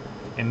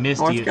 And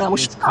Misty,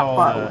 it's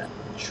called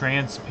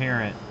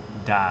transparent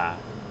dye.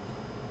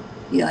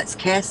 Yeah, it's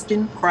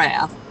Casting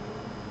Craft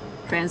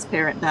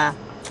transparent dye.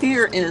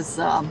 Here is,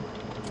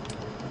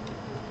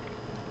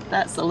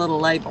 that's a little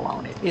label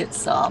on it.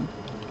 It's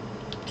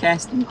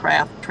Casting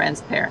Craft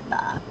transparent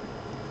dye.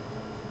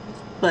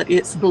 But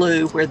it's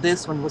blue, where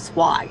this one was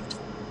white.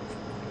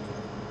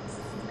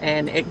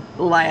 And it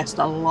lasts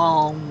a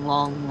long,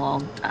 long,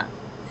 long time.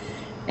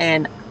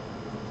 And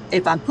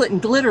if I'm putting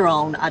glitter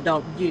on, I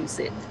don't use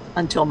it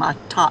until my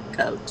top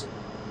coat.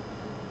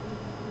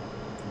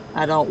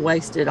 I don't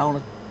waste it on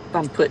if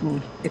I'm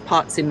putting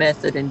epoxy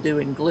method and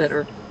doing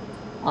glitter.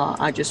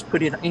 I just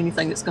put it on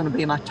anything that's going to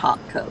be my top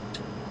coat.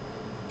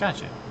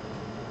 Gotcha.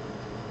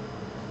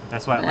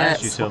 That's why it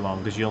lasts you so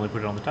long, because you only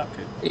put it on the top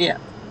coat. Yeah.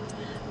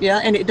 Yeah,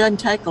 and it doesn't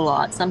take a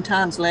lot.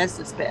 Sometimes less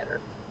is better.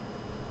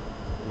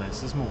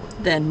 Less is more.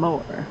 Than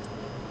more.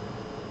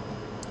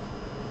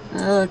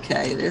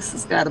 Okay, this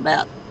has got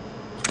about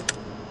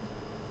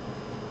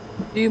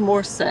a few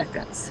more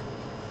seconds,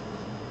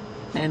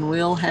 and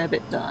we'll have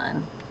it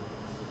done.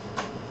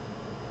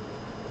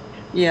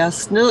 Yeah,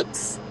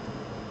 Snooks,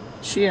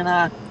 she and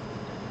I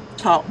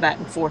talk back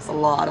and forth a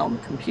lot on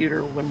the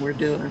computer when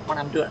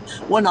I'm doing,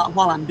 well, not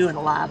while I'm doing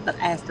a live, but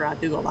after I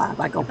do a live,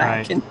 I go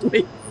back and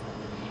we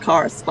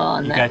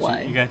correspond that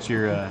way. You got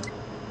your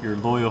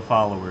loyal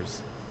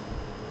followers.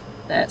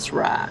 That's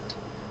right.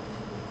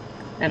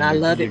 And I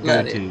love it.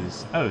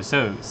 Oh,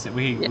 so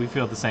we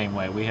feel the same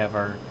way. We have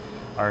our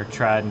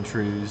tried and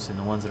trues, and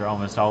the ones that are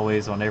almost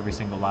always on every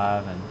single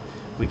live, and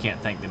we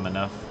can't thank them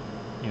enough,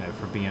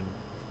 for being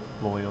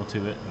loyal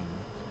to it. And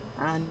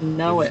I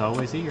know it.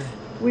 Always here.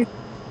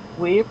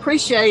 We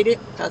appreciate it,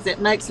 because it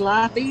makes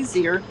life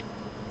easier.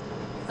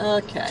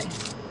 Okay.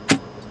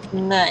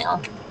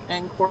 Now,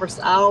 and of course,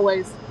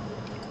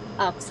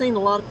 I've seen a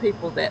lot of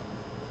people that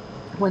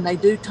when they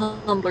do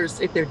tumblers,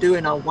 if they're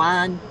doing a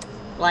wine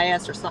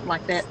glass or something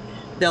like that,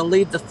 they'll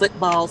leave the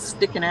footballs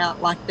sticking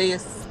out like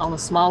this on a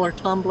smaller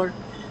tumbler.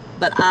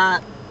 But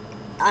I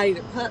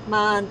either cut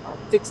mine or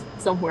fix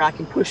it somewhere I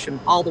can push them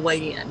all the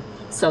way in,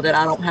 so that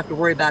I don't have to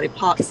worry about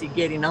epoxy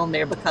getting on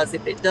there, because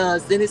if it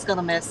does, then it's going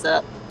to mess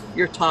up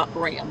your top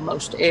rim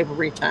most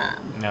every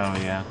time. Oh,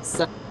 yeah.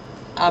 So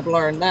I've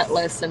learned that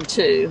lesson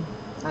too.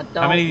 I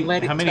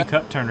don't How many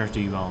cup turners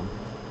do you own?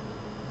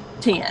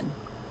 10.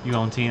 You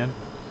own 10?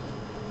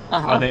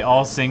 Uh-huh. Are they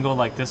all single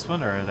like this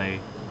one, or are they?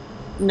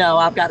 No,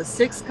 I've got a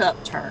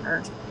 6-cup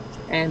turner,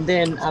 and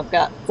then I've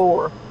got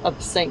 4 of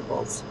the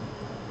singles.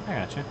 I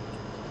gotcha.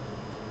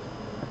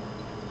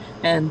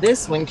 And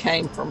this one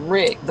came from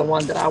Rick, the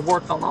one that I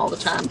work on all the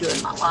time doing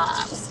my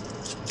lives.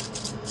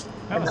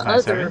 That was the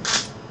nice other,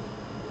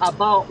 I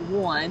bought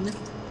one,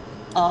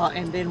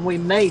 and then we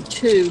made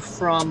 2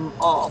 from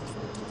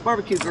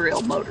barbecue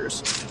grill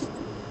motors.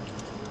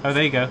 Oh,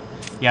 there you go.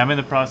 Yeah, I'm in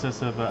the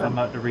process of, I'm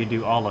about to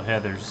redo all of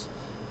Heather's,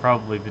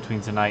 probably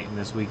between tonight and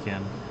this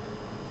weekend.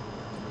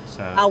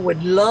 So I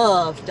would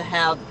love to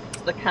have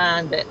the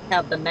kind that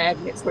have the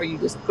magnets where you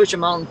just push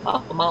them on and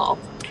pop them off.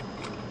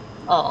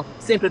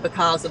 Simply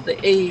because of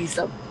the ease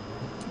of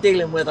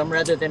dealing with them,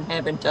 rather than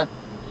having to,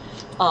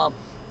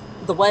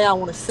 the way I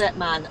want to set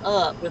mine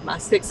up with my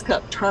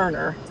 6-cup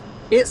turner,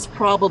 it's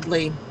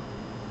probably,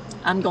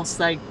 I'm going to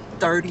say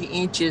 30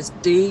 inches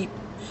deep,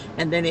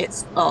 and then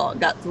it's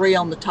got 3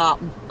 on the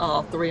top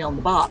and 3 on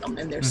the bottom,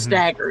 and they're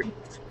staggered.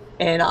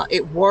 And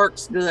it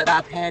works good.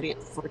 I've had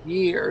it for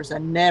years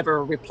and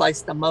never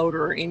replaced the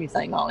motor or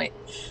anything on it.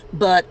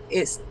 But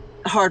it's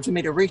hard for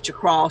me to reach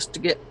across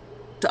to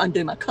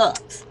undo my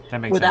cups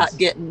without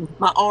getting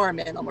my arm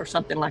in them or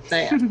something like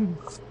that.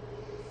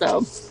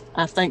 So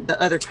I think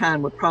the other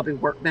kind would probably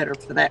work better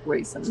for that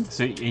reason.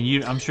 So,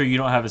 and I'm sure you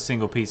don't have a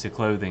single piece of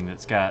clothing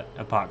that's got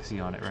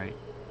epoxy on it, right?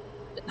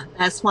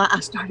 That's why I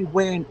started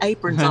wearing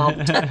aprons all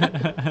the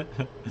time.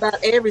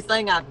 About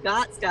everything I've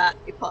got's got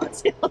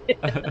epoxy on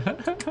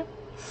it.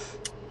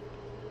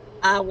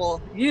 I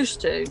will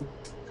used to.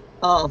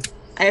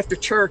 After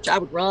church, I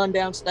would run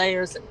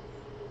downstairs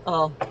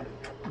and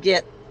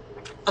get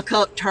a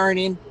cup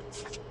turning,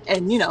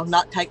 and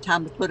not take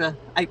time to put an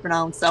apron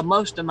on. So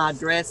most of my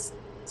dress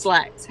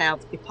slacks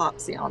have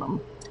epoxy on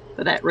them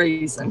for that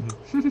reason.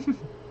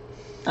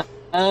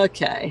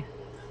 Okay,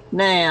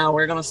 now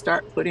we're going to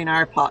start putting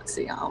our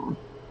epoxy on.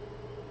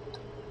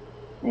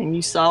 And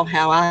you saw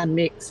how I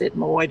mix it.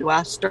 Boy, do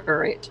I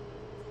stir it.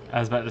 I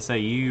was about to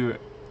say,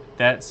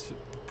 that's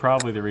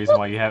probably the reason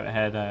why you haven't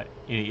had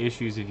any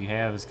issues. If you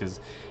have, is because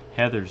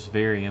Heather's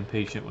very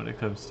impatient when it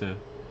comes to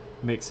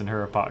mixing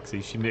her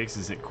epoxy. She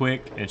mixes it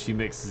quick, and she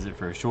mixes it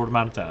for a short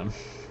amount of time.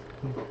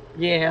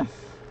 Yeah.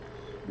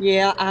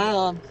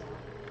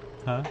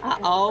 I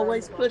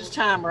always put a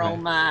timer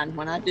on mine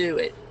when I do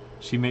it.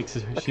 She makes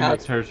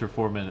hers for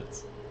 4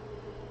 minutes.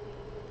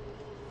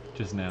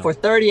 Just now. For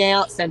 30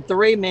 ounce and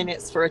 3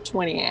 minutes for a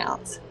 20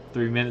 ounce.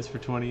 3 minutes for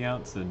 20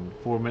 ounce and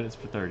 4 minutes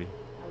for 30.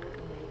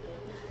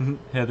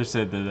 Heather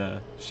said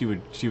that she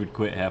would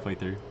quit halfway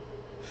through.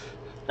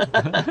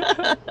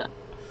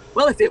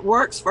 Well, if it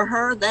works for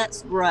her,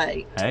 that's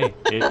great. Hey,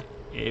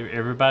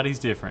 everybody's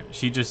different.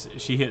 She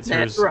hits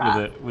hers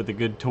with a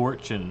good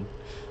torch and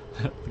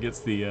gets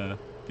the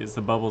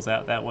bubbles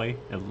out that way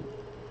and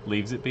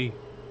leaves it be.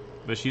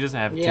 But she doesn't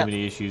have too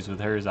many issues with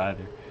hers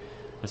either,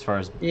 as far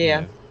as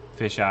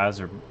fish eyes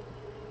or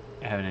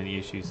having any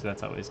issues. So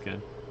that's always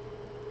good.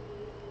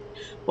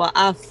 Well,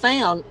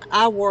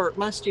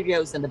 my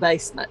studio's in the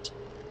basement,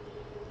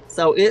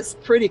 so it's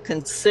pretty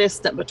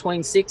consistent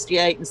between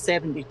 68 and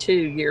 72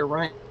 year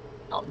round.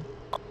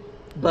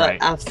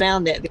 But I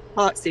found that the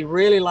epoxy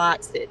really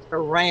likes it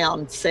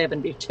around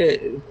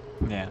 72.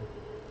 Yeah.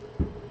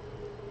 And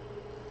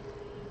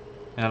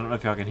I don't know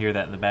if y'all can hear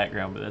that in the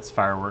background, but that's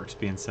fireworks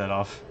being set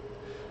off.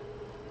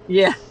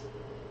 Yeah.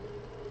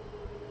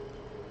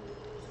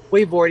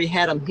 We've already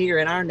had them here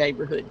in our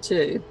neighborhood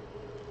too.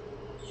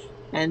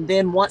 And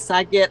then once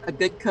I get a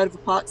good coat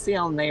of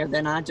epoxy on there,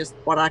 then I just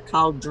what I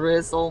call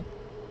drizzle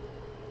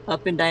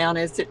up and down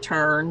as it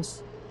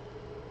turns.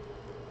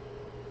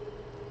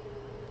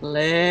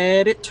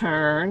 Let it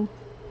turn.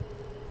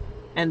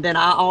 And then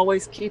I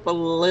always keep a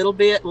little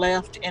bit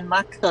left in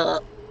my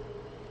cup,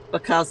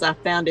 because I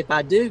found if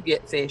I do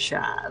get fish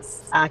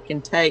eyes, I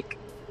can take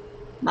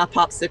my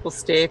popsicle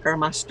stick or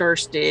my stir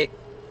stick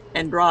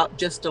and drop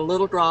just a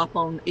little drop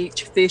on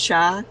each fish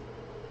eye,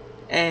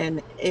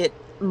 and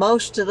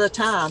most of the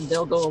time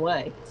they'll go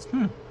away.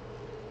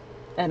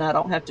 And I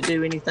don't have to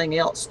do anything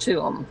else to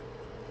them.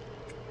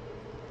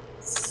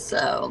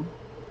 So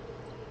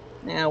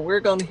now we're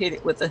going to hit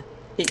it with a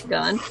heat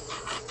gun,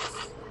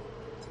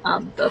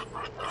 the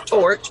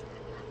torch.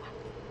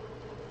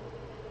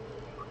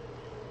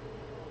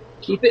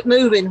 Keep it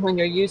moving when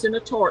you're using a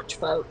torch,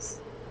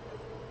 folks.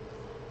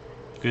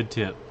 Good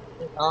tip.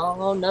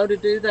 Oh, know to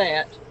do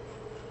that.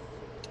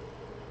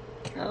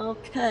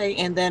 Okay,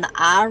 and then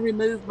I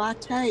remove my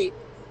tape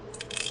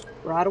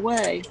right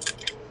away.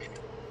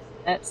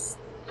 That's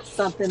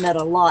something that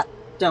a lot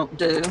don't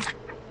do.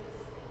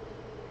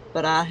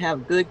 But I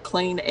have good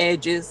clean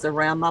edges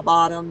around my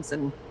bottoms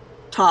and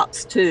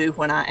tops too.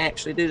 When I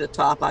actually do the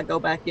top, I go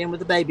back in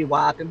with a baby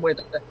wipe, and where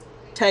the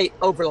tape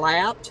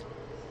overlapped,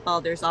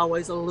 there's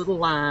always a little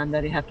line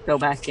that you have to go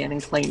back in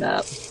and clean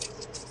up.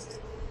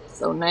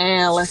 So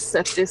now let's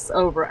set this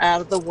over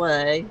out of the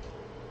way,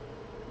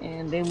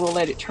 and then we'll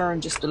let it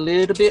turn just a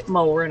little bit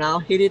more, and I'll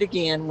hit it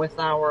again with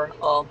our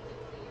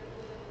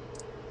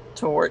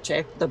torch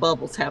after the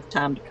bubbles have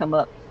time to come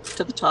up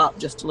to the top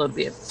just a little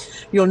bit.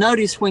 You'll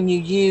notice when you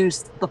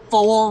use the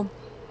foil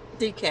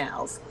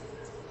decals,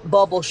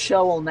 bubbles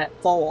show on that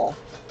foil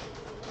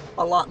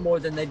a lot more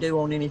than they do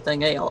on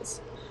anything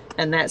else.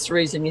 And that's the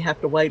reason you have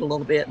to wait a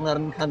little bit and let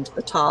them come to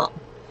the top.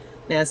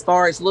 Now, as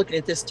far as looking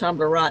at this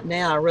tumbler right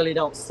now, I really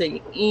don't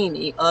see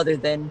any other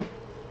than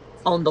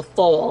on the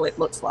foil. It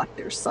looks like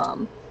there's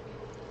some.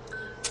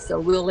 So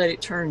we'll let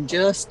it turn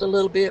just a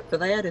little bit for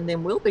that, and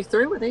then we'll be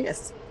through with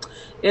this.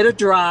 It'll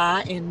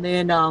dry, and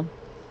then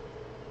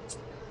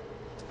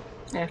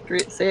after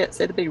it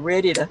sets, it'll be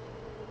ready to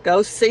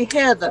go see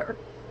Heather.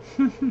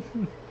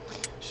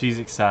 She's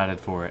excited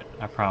for it,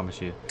 I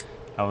promise you.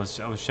 I was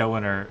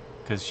showing her,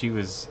 because she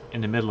was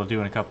in the middle of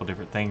doing a couple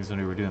different things when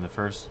we were doing the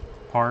first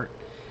part,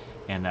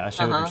 and I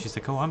showed her. She's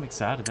like, "Oh, I'm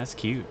excited. That's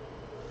cute."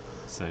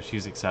 So she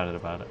was excited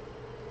about it.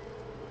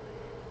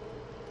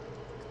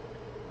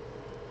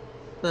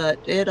 But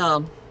it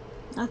I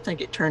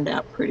think it turned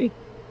out pretty.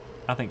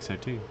 I think so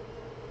too.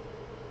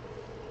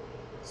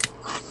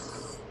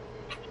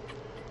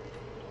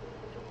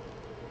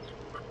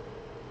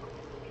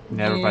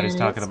 Now everybody's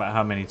talking about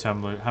how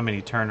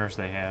many turners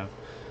they have.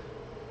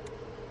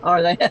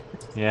 Are they?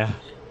 Yeah.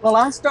 Well,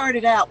 I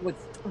started out with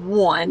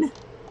one,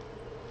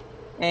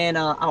 and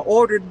I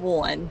ordered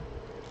one,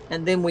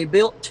 and then we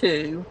built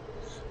two,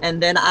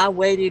 and then I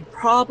waited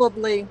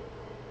probably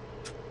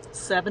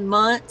 7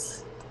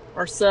 months,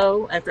 or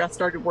so after I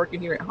started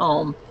working here at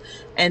home.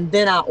 And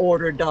then I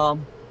ordered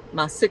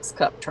my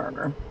 6-cup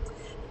turner.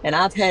 And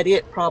I've had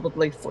it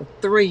probably for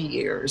 3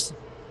 years.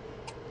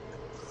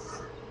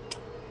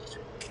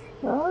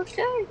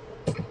 Okay.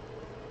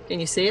 Can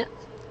you see it?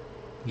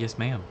 Yes,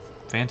 ma'am.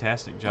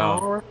 Fantastic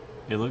job. All right.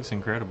 It looks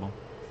incredible.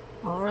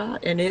 All right.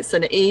 And it's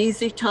an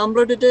easy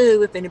tumbler to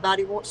do if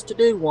anybody wants to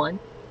do one.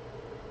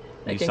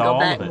 They You can saw go all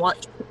back of and it.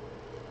 watch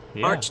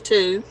Yeah. Part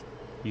 2.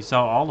 You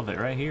saw all of it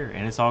right here,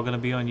 and it's all going to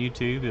be on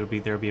YouTube.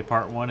 There'll be a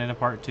part 1 and a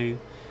part 2.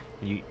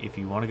 And if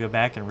you want to go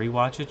back and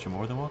rewatch it, you're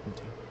more than welcome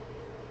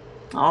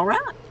to. All right.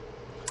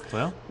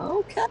 Well,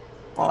 Okay.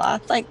 Well, I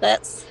think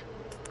that's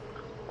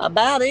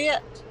about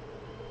it.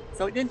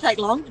 So it didn't take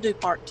long to do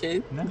part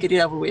 2 No. and get it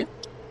over with.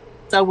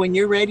 So when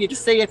you're ready to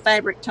see a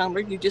fabric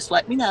tumbler, you just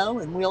let me know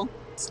and we'll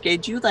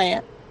schedule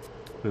that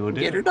we will and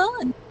do get her it.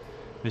 done.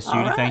 Miss All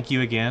Judy, right. thank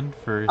you again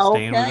for Okay.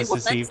 staying with us Well,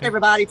 this thanks evening.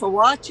 everybody for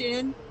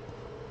watching.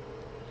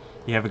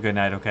 You have a good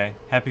night, okay?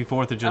 Happy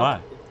 4th of July.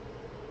 Okay.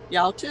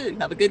 Y'all too.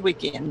 Have a good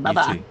weekend. You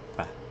Bye-bye. too.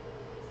 Bye.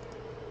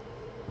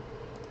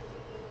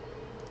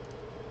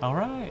 All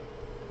right.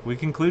 We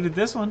concluded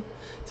this one.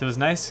 So it was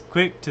nice,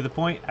 quick, to the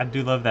point. I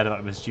do love that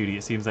about Miss Judy.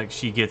 It seems like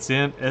she gets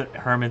in.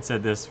 Herman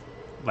said this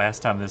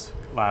last time this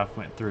live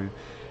went through.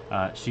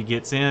 She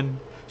gets in,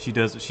 she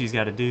does what she's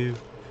got to do,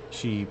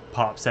 she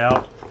pops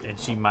out, and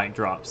she mic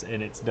drops,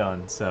 and it's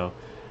done. So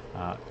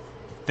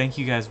thank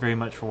you guys very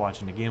much for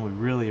watching. Again, we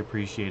really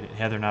appreciate it.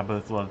 Heather and I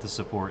both love the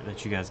support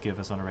that you guys give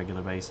us on a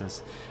regular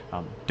basis.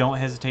 Don't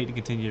hesitate to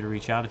continue to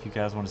reach out if you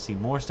guys want to see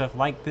more stuff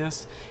like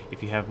this.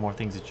 If you have more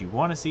things that you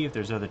want to see, if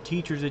there's other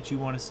teachers that you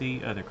want to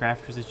see, other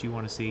crafters that you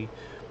want to see,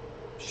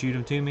 shoot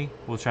them to me.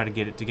 We'll try to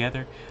get it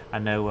together. I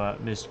know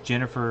Miss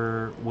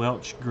Jennifer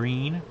Welch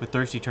Green with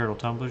Thirsty Turtle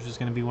Tumblers is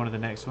going to be one of the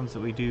next ones that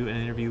we do an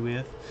interview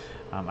with.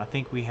 I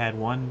think we had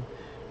one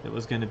that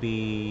was going to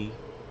be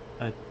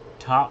a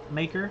top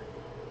maker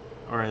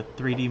or a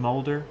 3D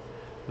molder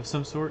of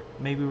some sort.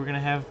 Maybe we're going to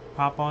have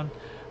pop on.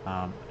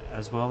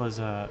 As well as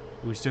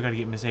we still got to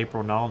get Miss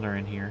April Nallner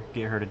in here,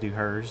 get her to do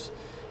hers.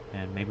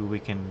 And maybe we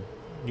can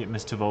get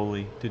Miss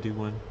Tivoli to do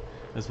one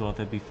as well.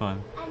 That'd be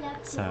fun. I love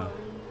So,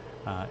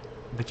 Tivoli.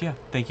 but yeah,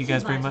 thank you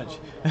guys She's very my much.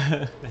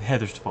 Tivoli,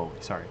 Heather's Tivoli,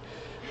 sorry.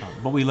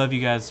 But we love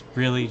you guys,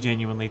 really,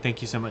 genuinely.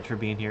 Thank you so much for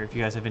being here. If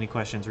you guys have any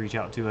questions, reach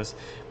out to us.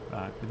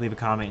 Leave a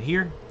comment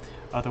here.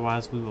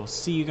 Otherwise, we will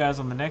see you guys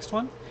on the next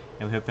one.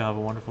 And we hope you have a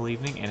wonderful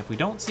evening. And if we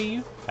don't see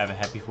you, have a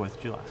happy 4th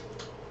of July.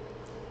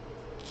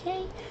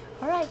 Okay.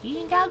 Alright, you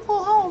can gotta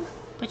go home,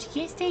 but you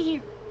can't stay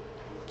here.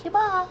 Okay,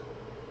 bye.